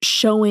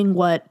showing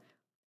what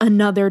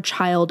another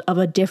child of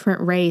a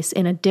different race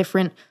in a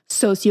different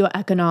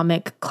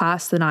socioeconomic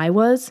class than I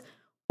was,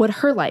 what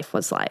her life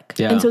was like.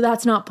 Yeah. And so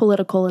that's not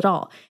political at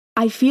all.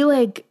 I feel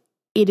like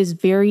it is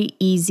very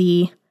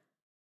easy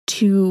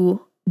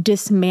to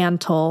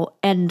dismantle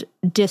and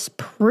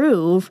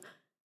disprove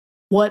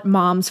what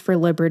Moms for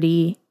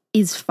Liberty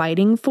is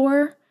fighting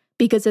for,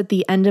 because at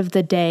the end of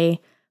the day,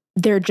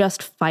 they're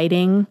just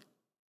fighting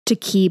to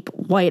keep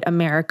white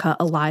America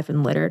alive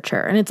in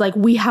literature. And it's like,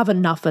 we have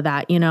enough of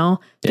that,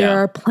 There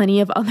are plenty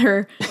of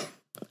other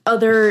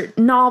other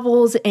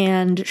novels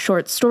and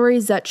short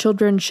stories that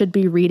children should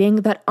be reading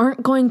that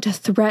aren't going to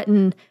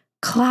threaten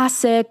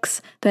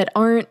classics, that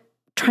aren't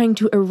trying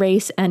to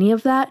erase any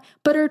of that,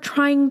 but are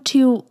trying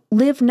to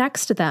live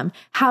next to them,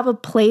 have a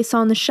place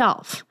on the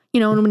shelf.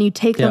 And when you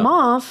take them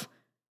off,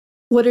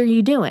 what are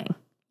you doing?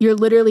 You're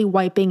literally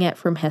wiping it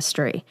from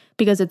history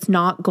because it's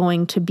not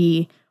going to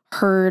be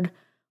heard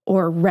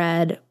or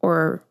read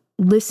or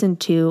listened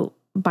to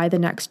by the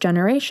next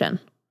generation.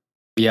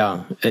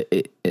 Yeah.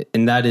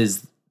 And that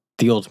is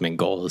the ultimate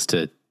goal, is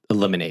to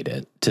eliminate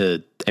it.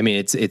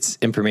 It's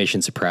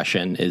information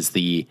suppression is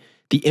the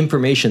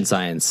information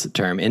science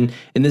term. And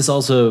this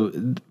also,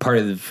 part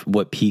of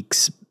what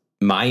piques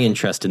my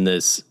interest in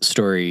this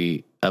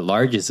story at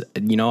large is,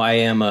 I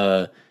am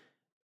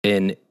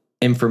an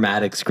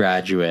informatics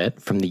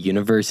graduate from the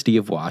University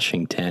of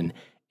Washington,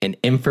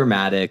 and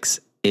informatics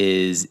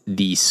is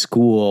the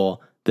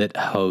school that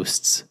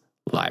hosts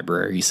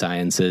library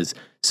sciences.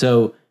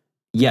 So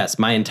yes,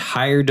 my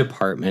entire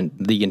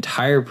department, the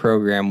entire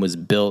program was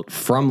built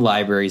from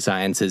library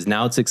sciences.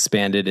 Now it's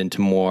expanded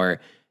into more,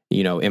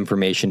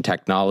 information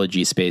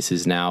technology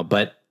spaces now,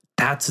 but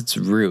that's its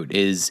root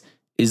is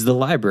the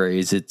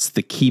libraries. It's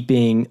the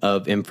keeping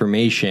of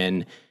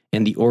information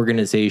and the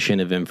organization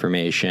of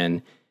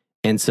information.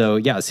 And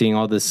so, seeing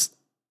all this,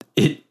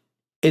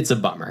 it's a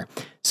bummer.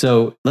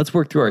 So let's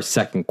work through our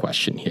second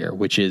question here,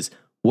 which is,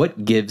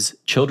 what gives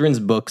children's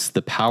books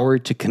the power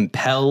to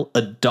compel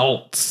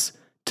adults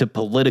to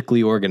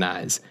politically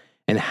organize?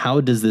 And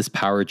how does this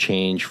power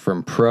change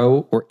from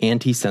pro or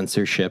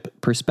anti-censorship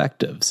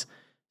perspectives?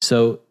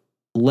 So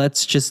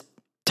let's just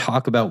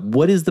talk about,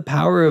 what is the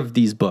power of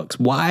these books?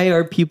 Why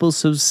are people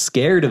so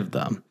scared of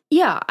them?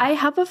 Yeah, I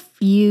have a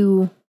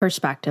few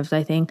perspectives,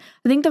 I think.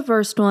 I think the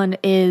first one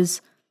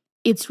is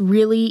it's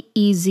really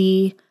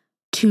easy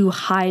to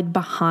hide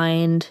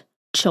behind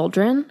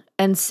children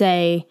and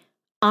say,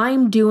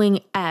 I'm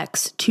doing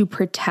X to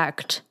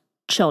protect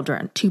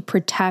children, to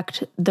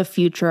protect the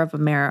future of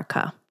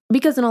America.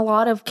 Because in a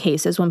lot of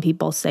cases, when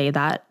people say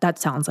that, that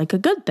sounds like a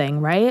good thing,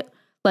 right?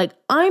 Like,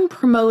 I'm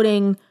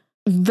promoting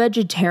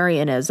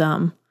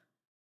vegetarianism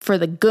for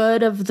the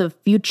good of the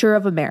future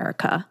of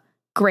America.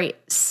 Great,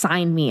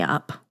 sign me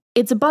up.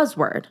 It's a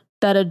buzzword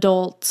that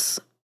adults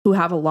who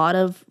have a lot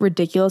of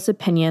ridiculous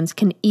opinions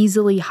can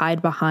easily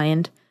hide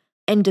behind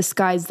and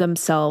disguise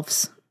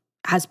themselves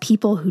as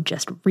people who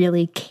just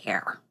really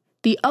care.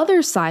 The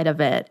other side of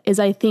it is,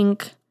 I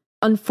think,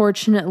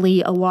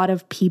 unfortunately, a lot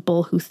of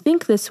people who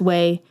think this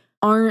way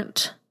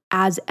aren't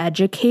as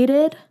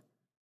educated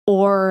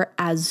or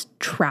as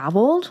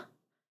traveled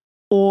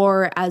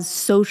or as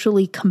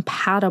socially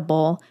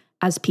compatible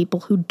as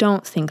people who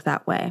don't think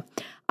that way.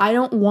 I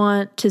don't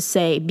want to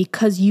say,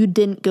 because you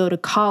didn't go to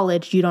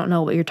college, you don't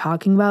know what you're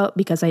talking about,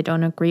 because I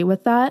don't agree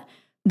with that.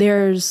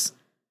 There's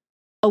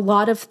a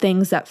lot of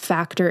things that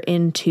factor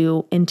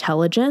into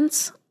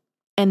intelligence,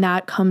 and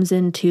that comes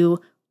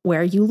into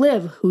where you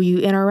live, who you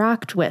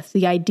interact with,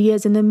 the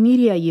ideas in the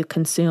media you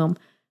consume,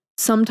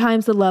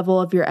 sometimes the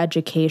level of your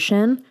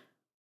education,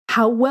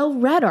 how well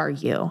read are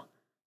you?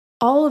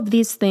 All of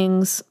these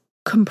things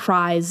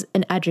comprise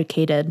an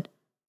educated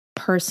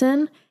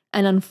person,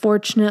 and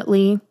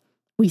unfortunately,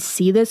 we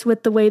see this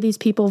with the way these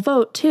people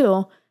vote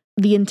too.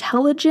 The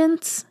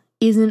intelligence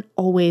isn't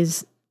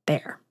always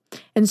there.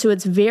 And so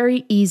it's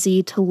very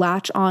easy to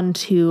latch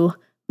onto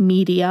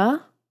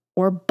media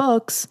or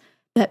books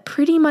that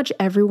pretty much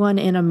everyone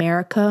in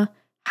America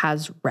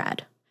has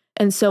read.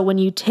 And so when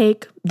you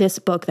take this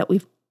book that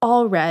we've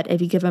all read,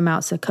 If You Give a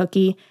Mouse a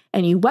Cookie,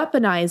 and you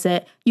weaponize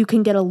it, you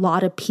can get a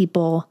lot of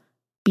people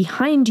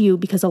behind you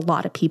because a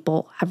lot of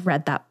people have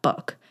read that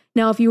book.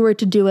 Now, if you were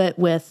to do it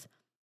with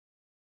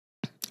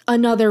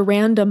another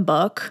random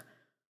book,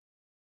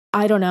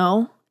 I don't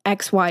know,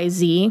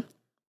 XYZ,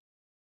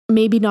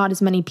 maybe not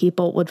as many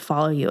people would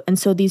follow you. And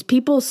so these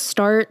people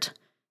start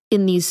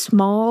in these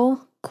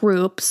small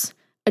groups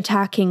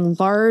attacking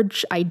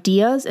large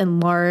ideas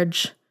and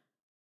large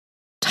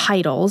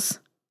titles,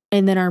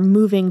 and then are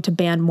moving to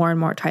ban more and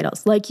more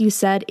titles. Like you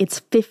said,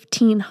 it's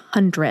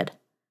 1,500.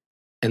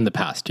 In the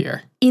past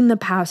year. In the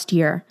past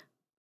year.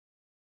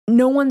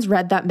 No one's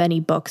read that many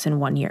books in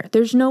 1 year.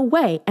 There's no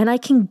way. And I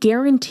can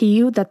guarantee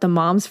you that the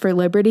Moms for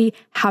Liberty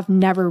have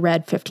never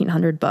read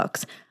 1,500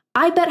 books.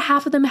 I bet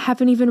half of them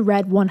haven't even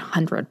read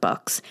 100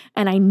 books.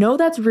 And I know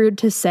that's rude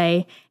to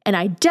say, and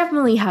I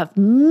definitely have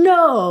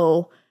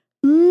no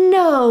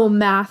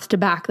math to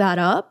back that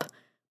up.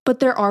 But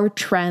there are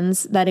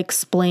trends that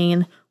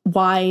explain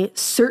why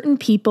certain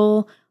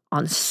people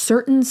on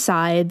certain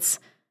sides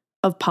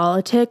of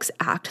politics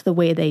act the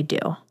way they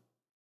do.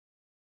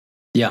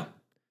 Yeah.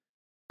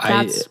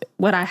 That's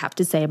what I have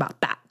to say about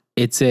that.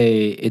 It's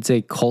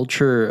a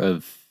culture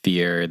of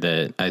fear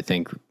that I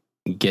think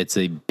gets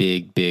a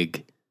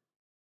big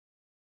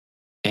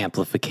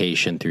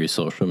amplification through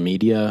social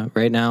media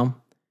right now.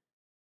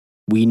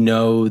 We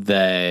know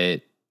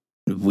that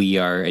we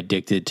are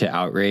addicted to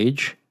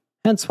outrage.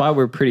 That's why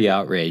we're pretty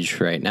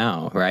outraged right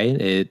now, right?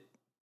 It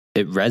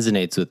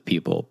resonates with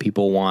people.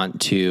 People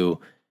want to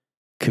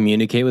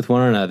communicate with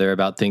one another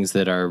about things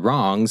that are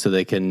wrong so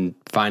they can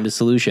find a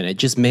solution. It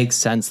just makes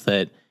sense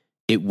that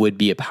it would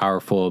be a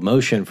powerful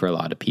emotion for a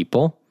lot of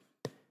people.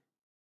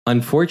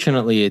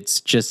 Unfortunately,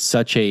 it's just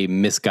such a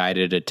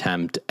misguided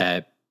attempt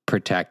at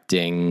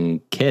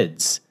protecting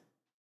kids.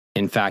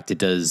 In fact, it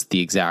does the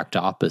exact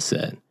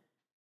opposite.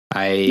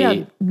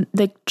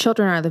 The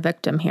children are the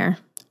victim here.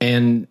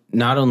 And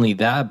not only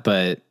that,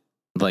 but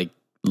like,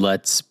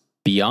 let's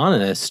be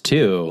honest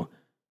too.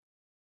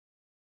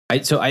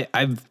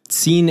 I've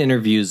seen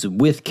interviews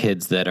with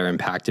kids that are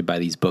impacted by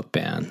these book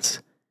bans.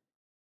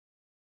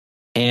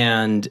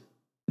 And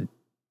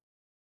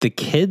the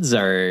kids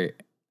are,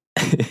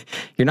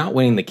 you're not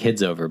winning the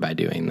kids over by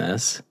doing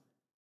this.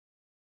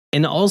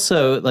 And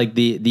also, like,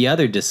 the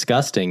other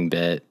disgusting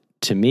bit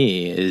to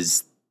me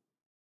is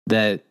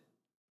that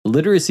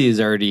literacy has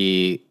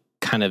already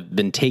kind of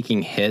been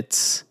taking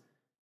hits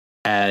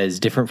as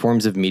different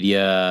forms of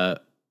media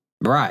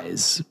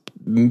rise.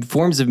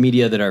 Forms of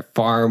media that are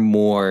far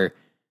more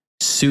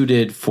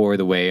suited for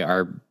the way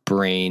our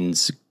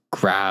brains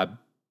grab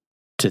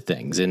to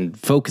things and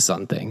focus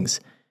on things.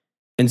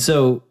 And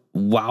so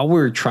while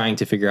we're trying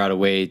to figure out a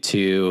way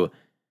to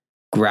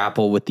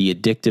grapple with the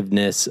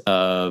addictiveness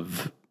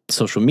of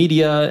social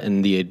media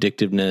and the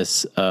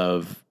addictiveness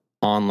of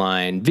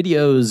online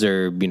videos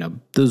or,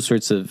 those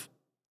sorts of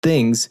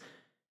things,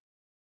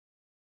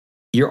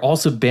 you're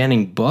also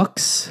banning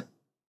books,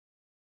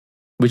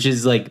 which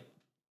is like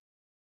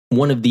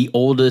one of the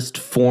oldest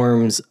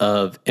forms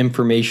of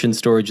information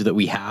storage that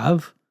we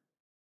have,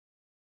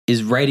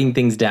 is writing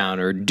things down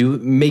or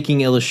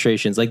making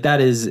illustrations. Like it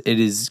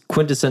is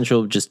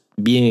quintessential. Just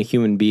being a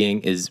human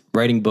being is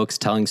writing books,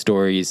 telling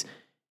stories.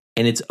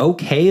 And it's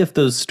okay if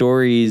those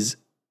stories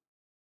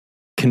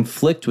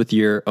conflict with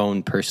your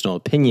own personal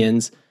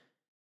opinions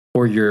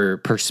or your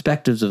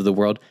perspectives of the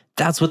world.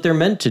 That's what they're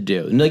meant to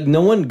do. Like,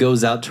 no one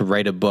goes out to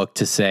write a book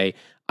to say,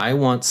 I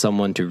want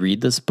someone to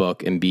read this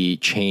book and be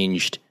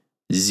changed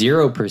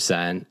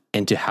 0%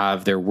 and to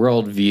have their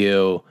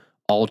worldview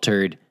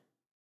altered.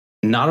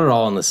 Not at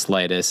all in the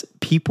slightest.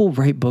 People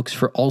write books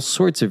for all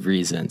sorts of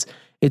reasons.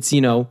 It's,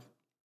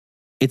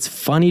 it's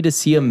funny to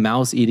see a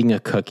mouse eating a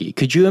cookie.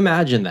 Could you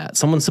imagine that?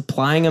 Someone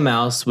supplying a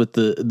mouse with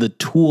the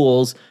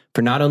tools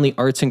for not only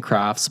arts and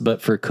crafts,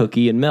 but for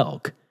cookie and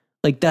milk.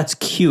 Like, that's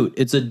cute.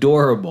 It's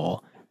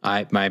adorable.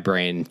 My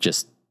brain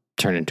just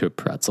turned into a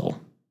pretzel.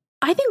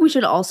 I think we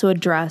should also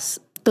address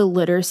the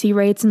literacy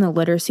rates and the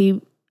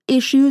literacy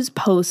issues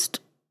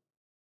post-COVID.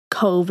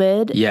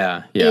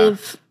 Yeah.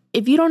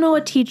 If you don't know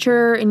a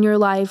teacher in your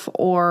life,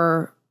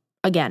 or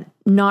again,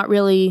 not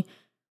really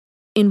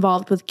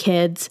involved with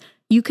kids,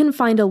 you can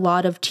find a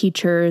lot of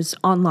teachers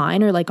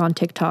online or like on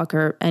TikTok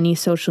or any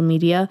social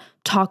media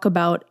talk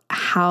about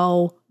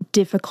how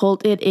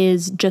difficult it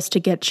is just to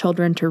get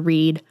children to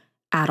read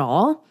at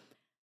all.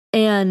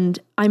 And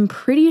I'm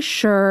pretty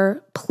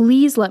sure,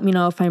 please let me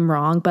know if I'm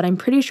wrong, but I'm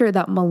pretty sure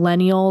that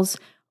millennials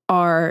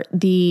are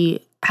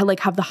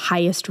have the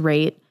highest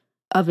rate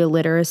of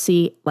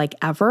illiteracy like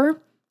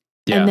ever.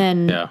 Yeah, and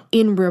then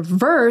in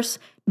reverse,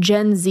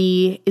 Gen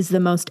Z is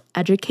the most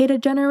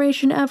educated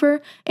generation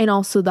ever, and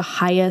also the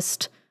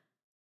highest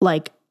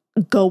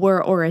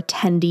goer or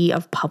attendee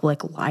of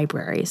public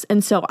libraries.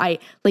 And so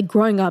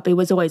growing up, it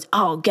was always,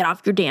 oh, get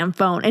off your damn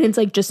phone. And it's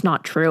just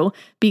not true,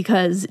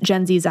 because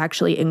Gen Z is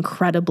actually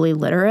incredibly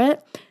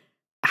literate.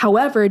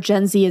 However,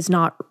 Gen Z is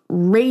not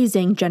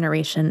raising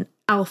Generation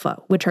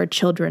Alpha, which are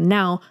children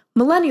now.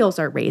 Millennials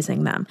are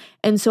raising them.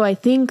 And so I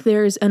think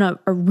there's a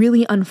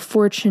really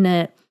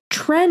unfortunate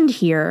trend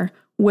here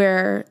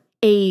where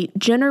a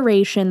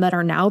generation that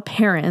are now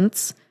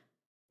parents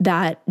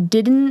that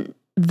didn't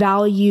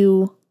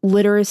value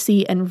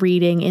literacy and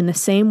reading in the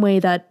same way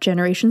that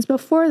generations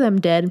before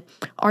them did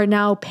are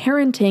now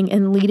parenting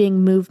and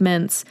leading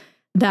movements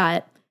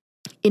that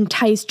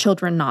entice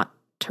children not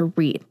to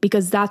read,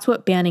 because that's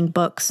what banning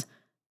books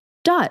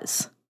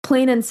does.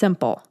 Plain and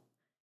simple.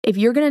 If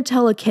you're going to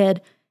tell a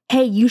kid,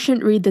 hey, you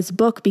shouldn't read this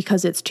book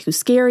because it's too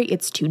scary,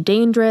 it's too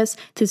dangerous,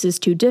 this is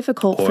too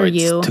difficult for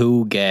you. Or it's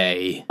too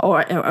gay.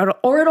 Or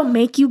it'll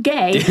make you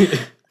gay.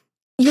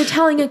 You're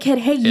telling a kid,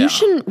 hey, you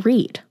shouldn't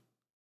read.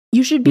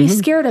 You should be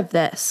scared of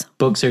this.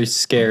 Books are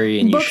scary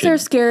and books are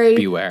scary.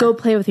 Beware. Go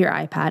play with your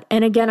iPad.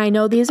 And again, I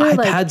know these are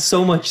iPad's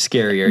so much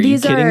scarier. Are you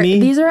kidding me?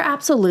 These are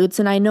absolutes,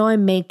 and I know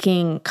I'm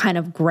making kind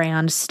of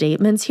grand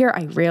statements here.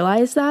 I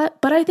realize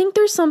that. But I think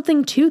there's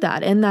something to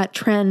that in that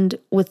trend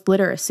with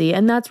literacy.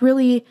 And that's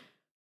really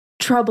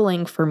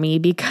troubling for me,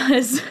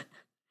 because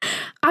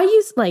I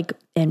used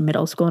in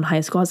middle school and high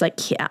school, I was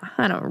like, yeah,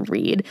 I don't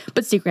read.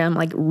 But secretly, I'm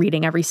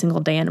reading every single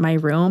day in my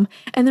room.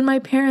 And then my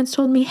parents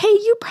told me, hey,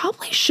 you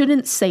probably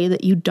shouldn't say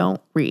that you don't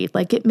read.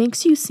 It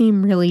makes you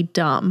seem really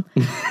dumb.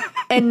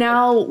 And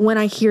now when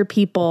I hear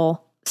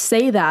people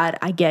say that,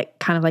 I get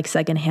kind of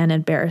secondhand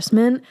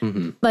embarrassment.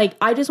 Mm-hmm.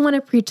 I just want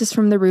to preach this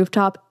from the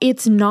rooftop.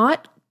 It's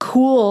not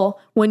cool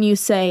when you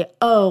say,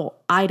 oh,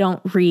 I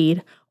don't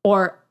read,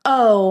 or,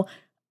 oh,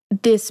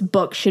 this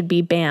book should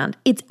be banned.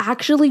 It's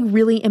actually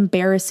really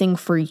embarrassing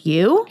for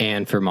you.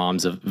 And for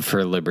moms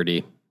for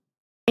liberty.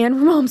 and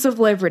for Moms of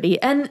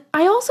Liberty. And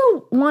I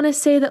also want to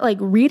say that like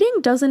reading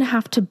doesn't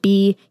have to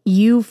be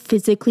you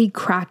physically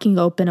cracking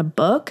open a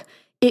book.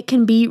 It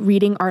can be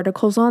reading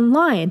articles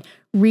online,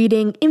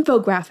 reading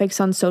infographics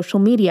on social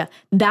media.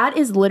 That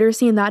is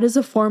literacy, and that is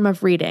a form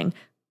of reading.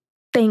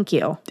 Thank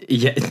you.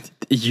 Yeah,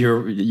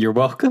 you're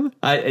welcome.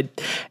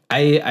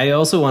 I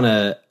also want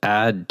to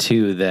add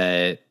too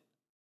that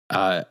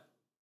I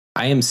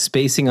am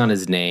spacing on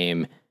his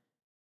name.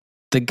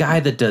 The guy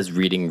that does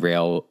Reading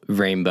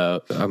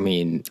Rainbow, I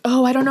mean...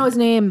 Oh, I don't know his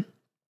name.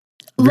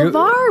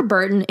 LeVar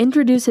Burton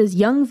introduces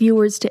young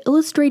viewers to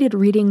illustrated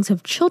readings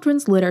of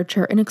children's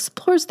literature and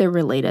explores their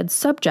related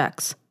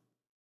subjects.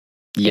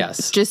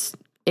 Yes. Just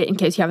in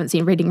case you haven't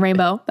seen Reading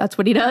Rainbow, that's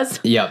what he does.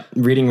 Yep.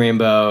 Reading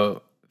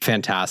Rainbow,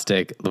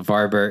 fantastic.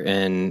 LeVar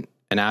Burton,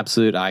 an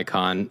absolute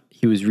icon.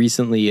 He was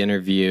recently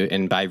interviewed,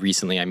 and by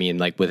recently, I mean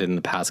like within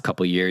the past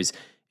couple of years,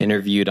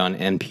 interviewed on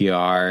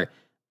NPR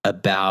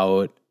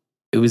about...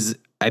 It was,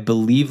 I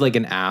believe, like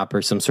an app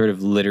or some sort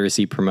of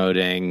literacy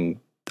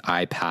promoting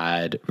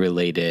iPad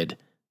related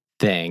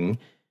thing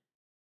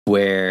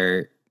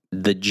where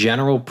the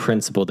general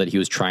principle that he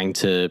was trying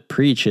to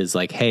preach is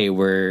like, hey,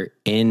 we're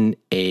in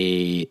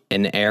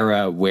an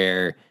era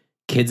where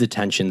kids'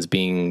 attention's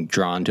being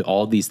drawn to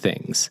all these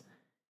things,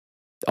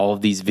 all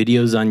of these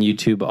videos on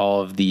YouTube,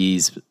 all of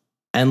these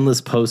endless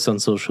posts on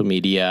social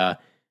media.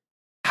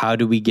 How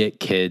do we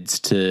get kids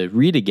to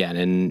read again?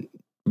 And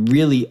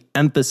really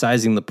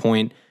emphasizing the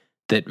point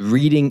that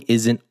reading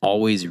isn't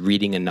always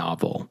reading a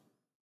novel.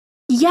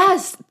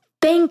 Yes,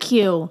 thank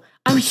you.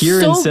 I'm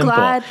so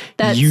glad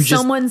that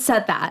someone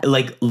said that.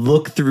 Like,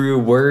 look through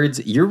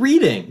words, you're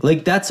reading.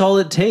 Like, that's all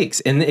it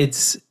takes. And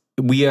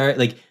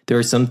there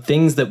are some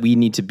things that we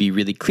need to be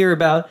really clear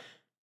about.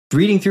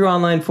 Reading through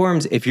online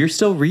forums, if you're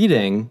still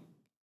reading,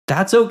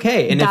 that's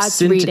okay. And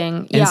that's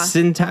reading. Yeah. And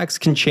syntax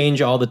can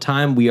change all the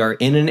time. We are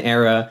in an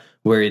era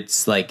where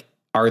it's like,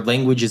 our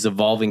language is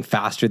evolving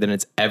faster than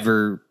it's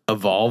ever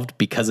evolved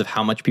because of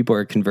how much people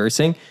are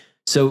conversing.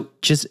 So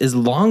just as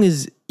long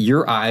as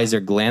your eyes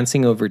are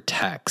glancing over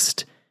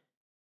text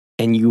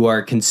and you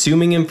are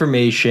consuming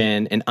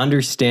information and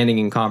understanding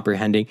and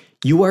comprehending,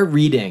 you are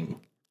reading,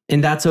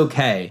 and that's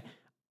okay.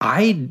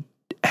 I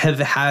have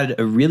had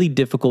a really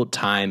difficult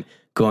time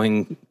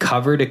going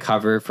cover to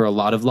cover for a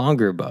lot of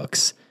longer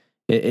books.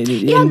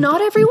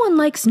 Not everyone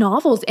likes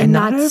novels, and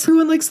not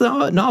everyone likes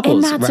novels,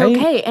 and that's right?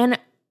 okay. And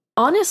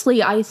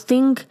honestly, I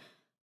think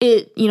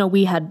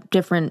we had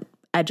different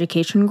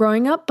education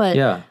growing up, but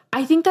yeah.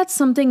 I think that's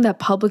something that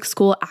public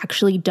school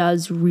actually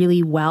does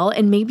really well.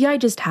 And maybe I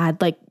just had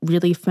like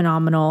really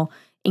phenomenal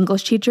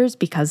English teachers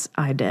because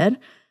I did.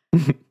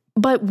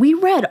 But we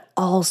read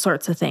all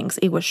sorts of things.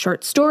 It was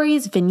short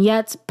stories,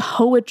 vignettes,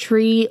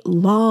 poetry,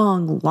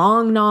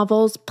 long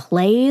novels,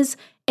 plays.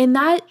 And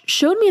that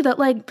showed me that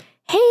like,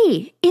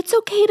 hey, it's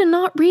okay to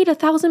not read a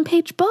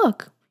 1,000-page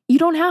book. You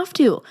don't have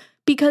to,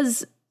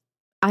 because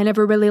I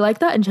never really liked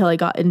that until I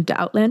got into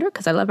Outlander,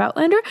 because I love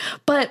Outlander.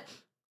 But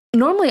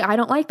normally I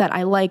don't like that.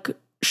 I like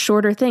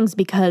shorter things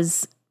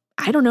because,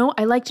 I don't know,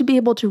 I like to be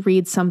able to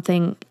read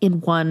something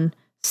in one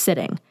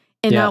sitting.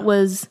 And that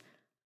was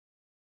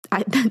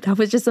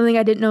just something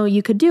I didn't know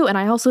you could do. And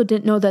I also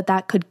didn't know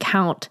that could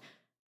count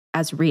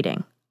as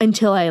reading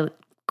until I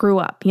grew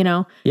up,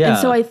 Yeah. And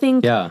so I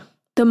think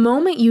the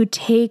moment you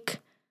take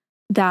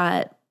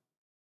that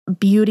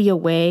beauty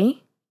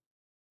away,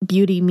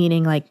 beauty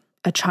meaning like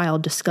a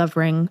child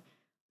discovering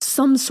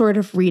some sort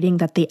of reading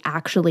that they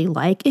actually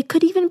like. It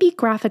could even be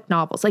graphic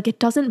novels. Like, it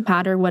doesn't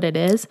matter what it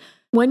is.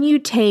 When you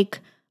take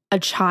a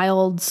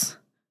child's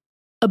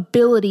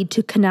ability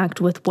to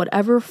connect with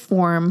whatever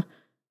form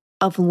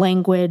of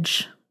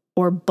language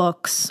or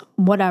books,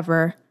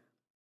 whatever,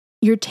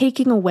 you're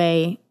taking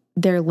away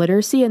their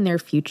literacy and their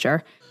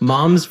future.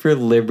 Moms for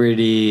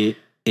Liberty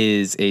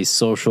is a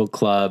social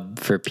club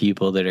for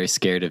people that are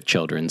scared of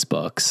children's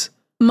books.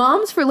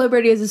 Moms for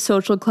Liberty is a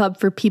social club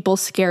for people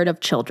scared of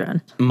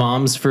children.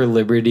 Moms for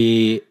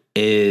Liberty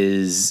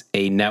is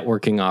a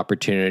networking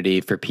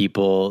opportunity for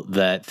people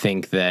that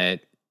think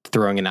that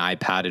throwing an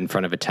iPad in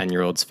front of a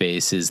 10-year-old's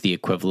face is the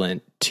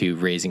equivalent to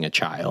raising a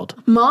child.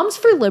 Moms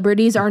for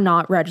Liberties are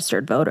not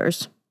registered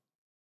voters.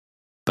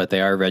 But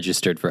they are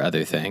registered for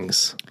other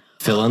things.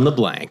 Fill in the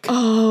blank.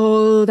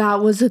 Oh,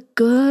 that was a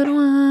good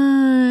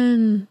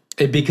one.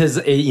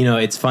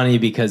 It's funny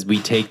because we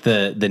take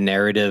the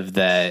narrative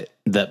that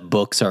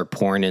books are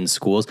porn in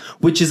schools,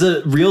 which is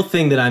a real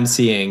thing that I'm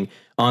seeing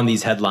on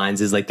these headlines.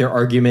 Is like their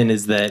argument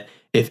is that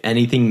if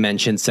anything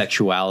mentions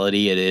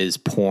sexuality, it is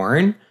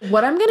porn.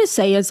 What I'm going to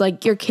say is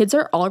like your kids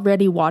are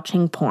already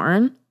watching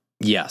porn.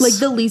 Yes. Like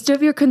the least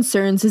of your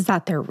concerns is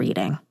that they're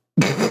reading.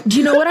 Do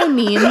you know what I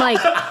mean? Like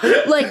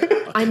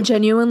I'm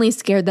genuinely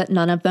scared that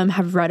none of them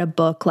have read a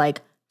book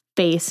like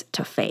face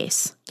to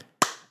face.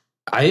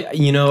 I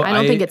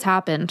don't think it's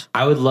happened.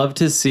 I would love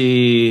to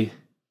see.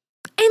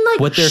 And like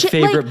what their shit,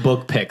 favorite like,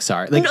 book picks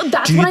are. Like, no,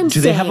 that's what I'm do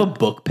saying. they have a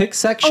book pick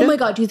section? Oh my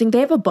God, do you think they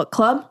have a book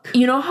club?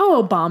 You know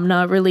how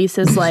Obama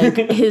releases like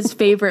his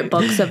favorite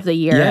books of the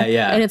year?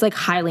 Yeah. And it's like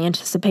highly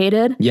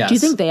anticipated? Yes. Do you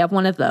think they have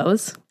one of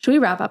those? Should we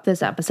wrap up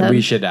this episode?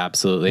 We should,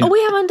 absolutely. Oh,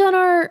 we haven't done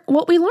our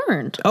what we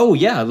learned. Oh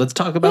yeah, let's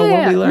talk about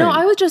what we learned. No,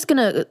 I was just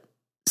gonna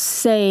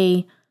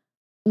say,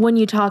 when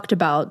you talked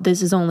about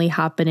this is only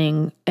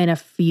happening in a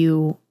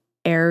few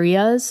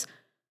areas,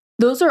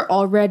 those are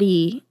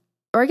already,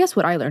 or I guess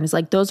what I learned is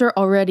like those are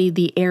already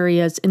the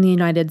areas in the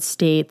United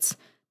States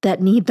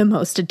that need the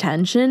most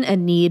attention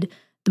and need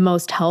the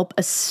most help,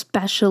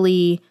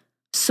 especially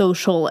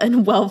social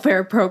and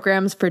welfare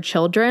programs for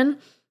children.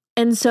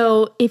 And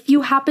so if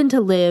you happen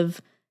to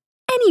live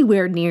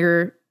anywhere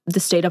near the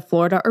state of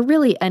Florida, or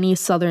really any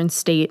southern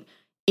state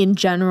in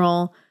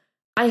general,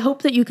 I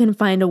hope that you can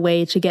find a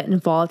way to get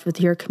involved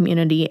with your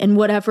community and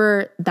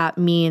whatever that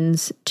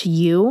means to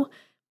you,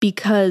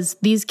 because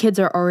these kids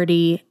are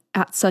already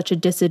at such a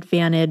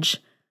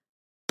disadvantage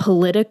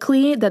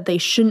politically that they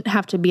shouldn't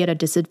have to be at a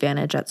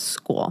disadvantage at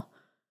school.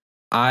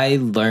 I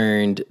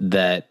learned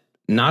that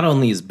not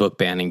only is book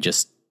banning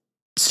just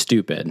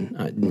stupid,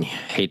 I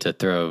hate to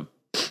throw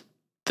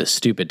the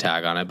stupid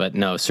tag on it, but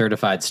no,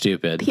 certified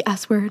stupid. The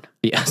S word.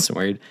 The S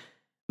word.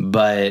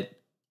 But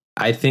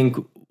I think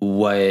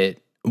what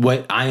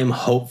I am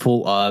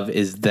hopeful of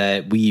is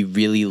that we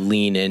really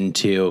lean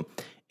into,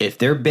 if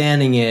they're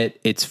banning it,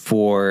 it's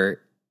for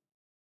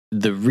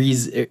the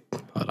reason.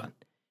 Hold on.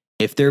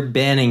 If they're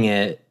banning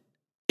it,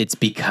 it's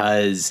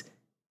because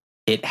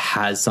it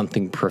has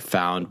something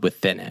profound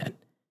within it.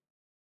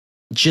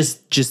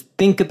 Just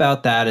think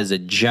about that as a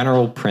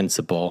general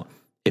principle.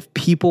 If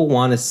people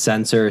want to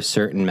censor a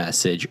certain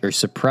message or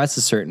suppress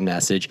a certain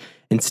message,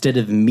 instead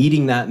of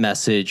meeting that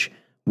message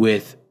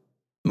with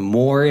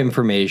more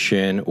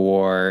information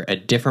or a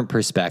different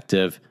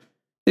perspective,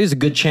 there's a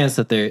good chance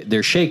that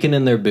they're shaking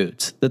in their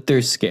boots, that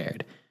they're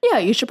scared. Yeah,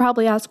 you should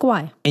probably ask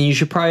why. And you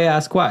should probably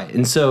ask why.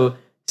 And so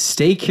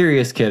stay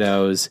curious,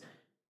 kiddos.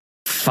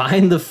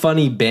 Find the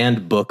funny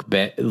banned book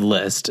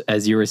list,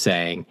 as you were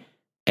saying,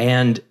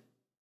 and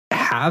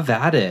have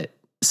at it.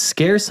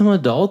 Scare some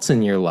adults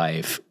in your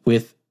life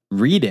with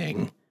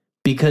reading,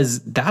 because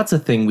that's a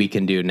thing we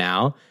can do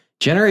now.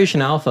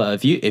 Generation Alpha,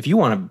 if you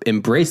want to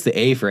embrace the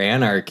A for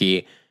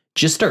anarchy,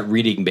 just start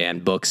reading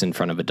banned books in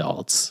front of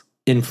adults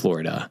in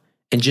Florida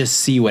and just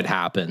see what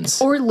happens.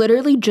 Or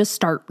literally just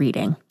start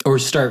reading. Or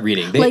start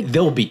reading.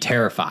 They'll be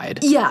terrified.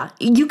 Yeah,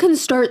 you can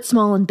start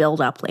small and build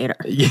up later.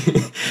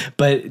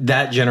 But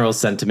that general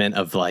sentiment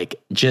of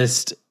like,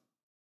 just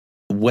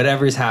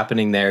whatever's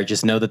happening there,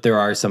 just know that there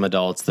are some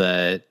adults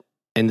that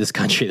in this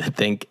country that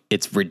think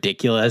it's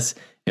ridiculous,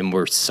 and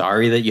we're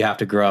sorry that you have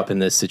to grow up in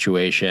this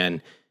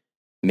situation.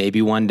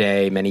 Maybe one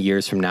day, many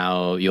years from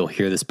now, you'll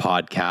hear this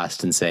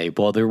podcast and say,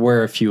 well, there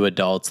were a few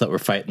adults that were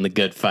fighting the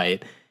good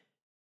fight.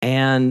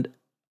 And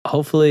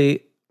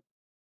hopefully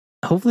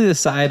the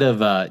side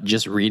of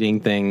just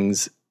reading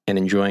things and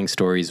enjoying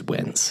stories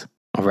wins.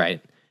 All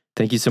right.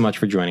 Thank you so much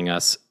for joining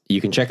us.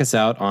 You can check us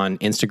out on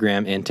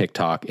Instagram and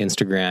TikTok.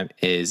 Instagram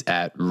is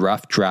at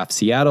Rough Draft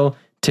Seattle.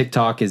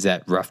 TikTok is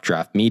at Rough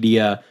Draft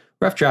Media.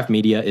 Rough Draft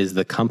Media is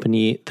the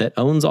company that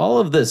owns all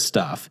of this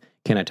stuff.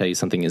 Can I Tell You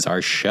Something is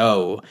our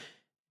show.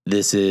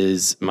 This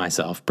is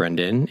myself,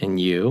 Brendan, and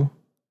you.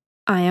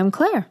 I am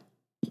Claire.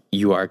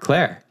 You are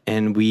Claire.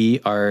 And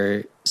we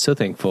are so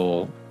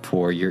thankful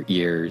for your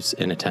ears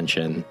and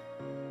attention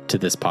to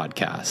this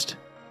podcast.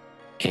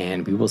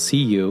 And we will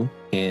see you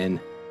in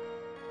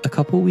a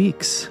couple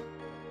weeks.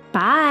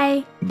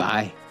 Bye.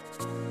 Bye.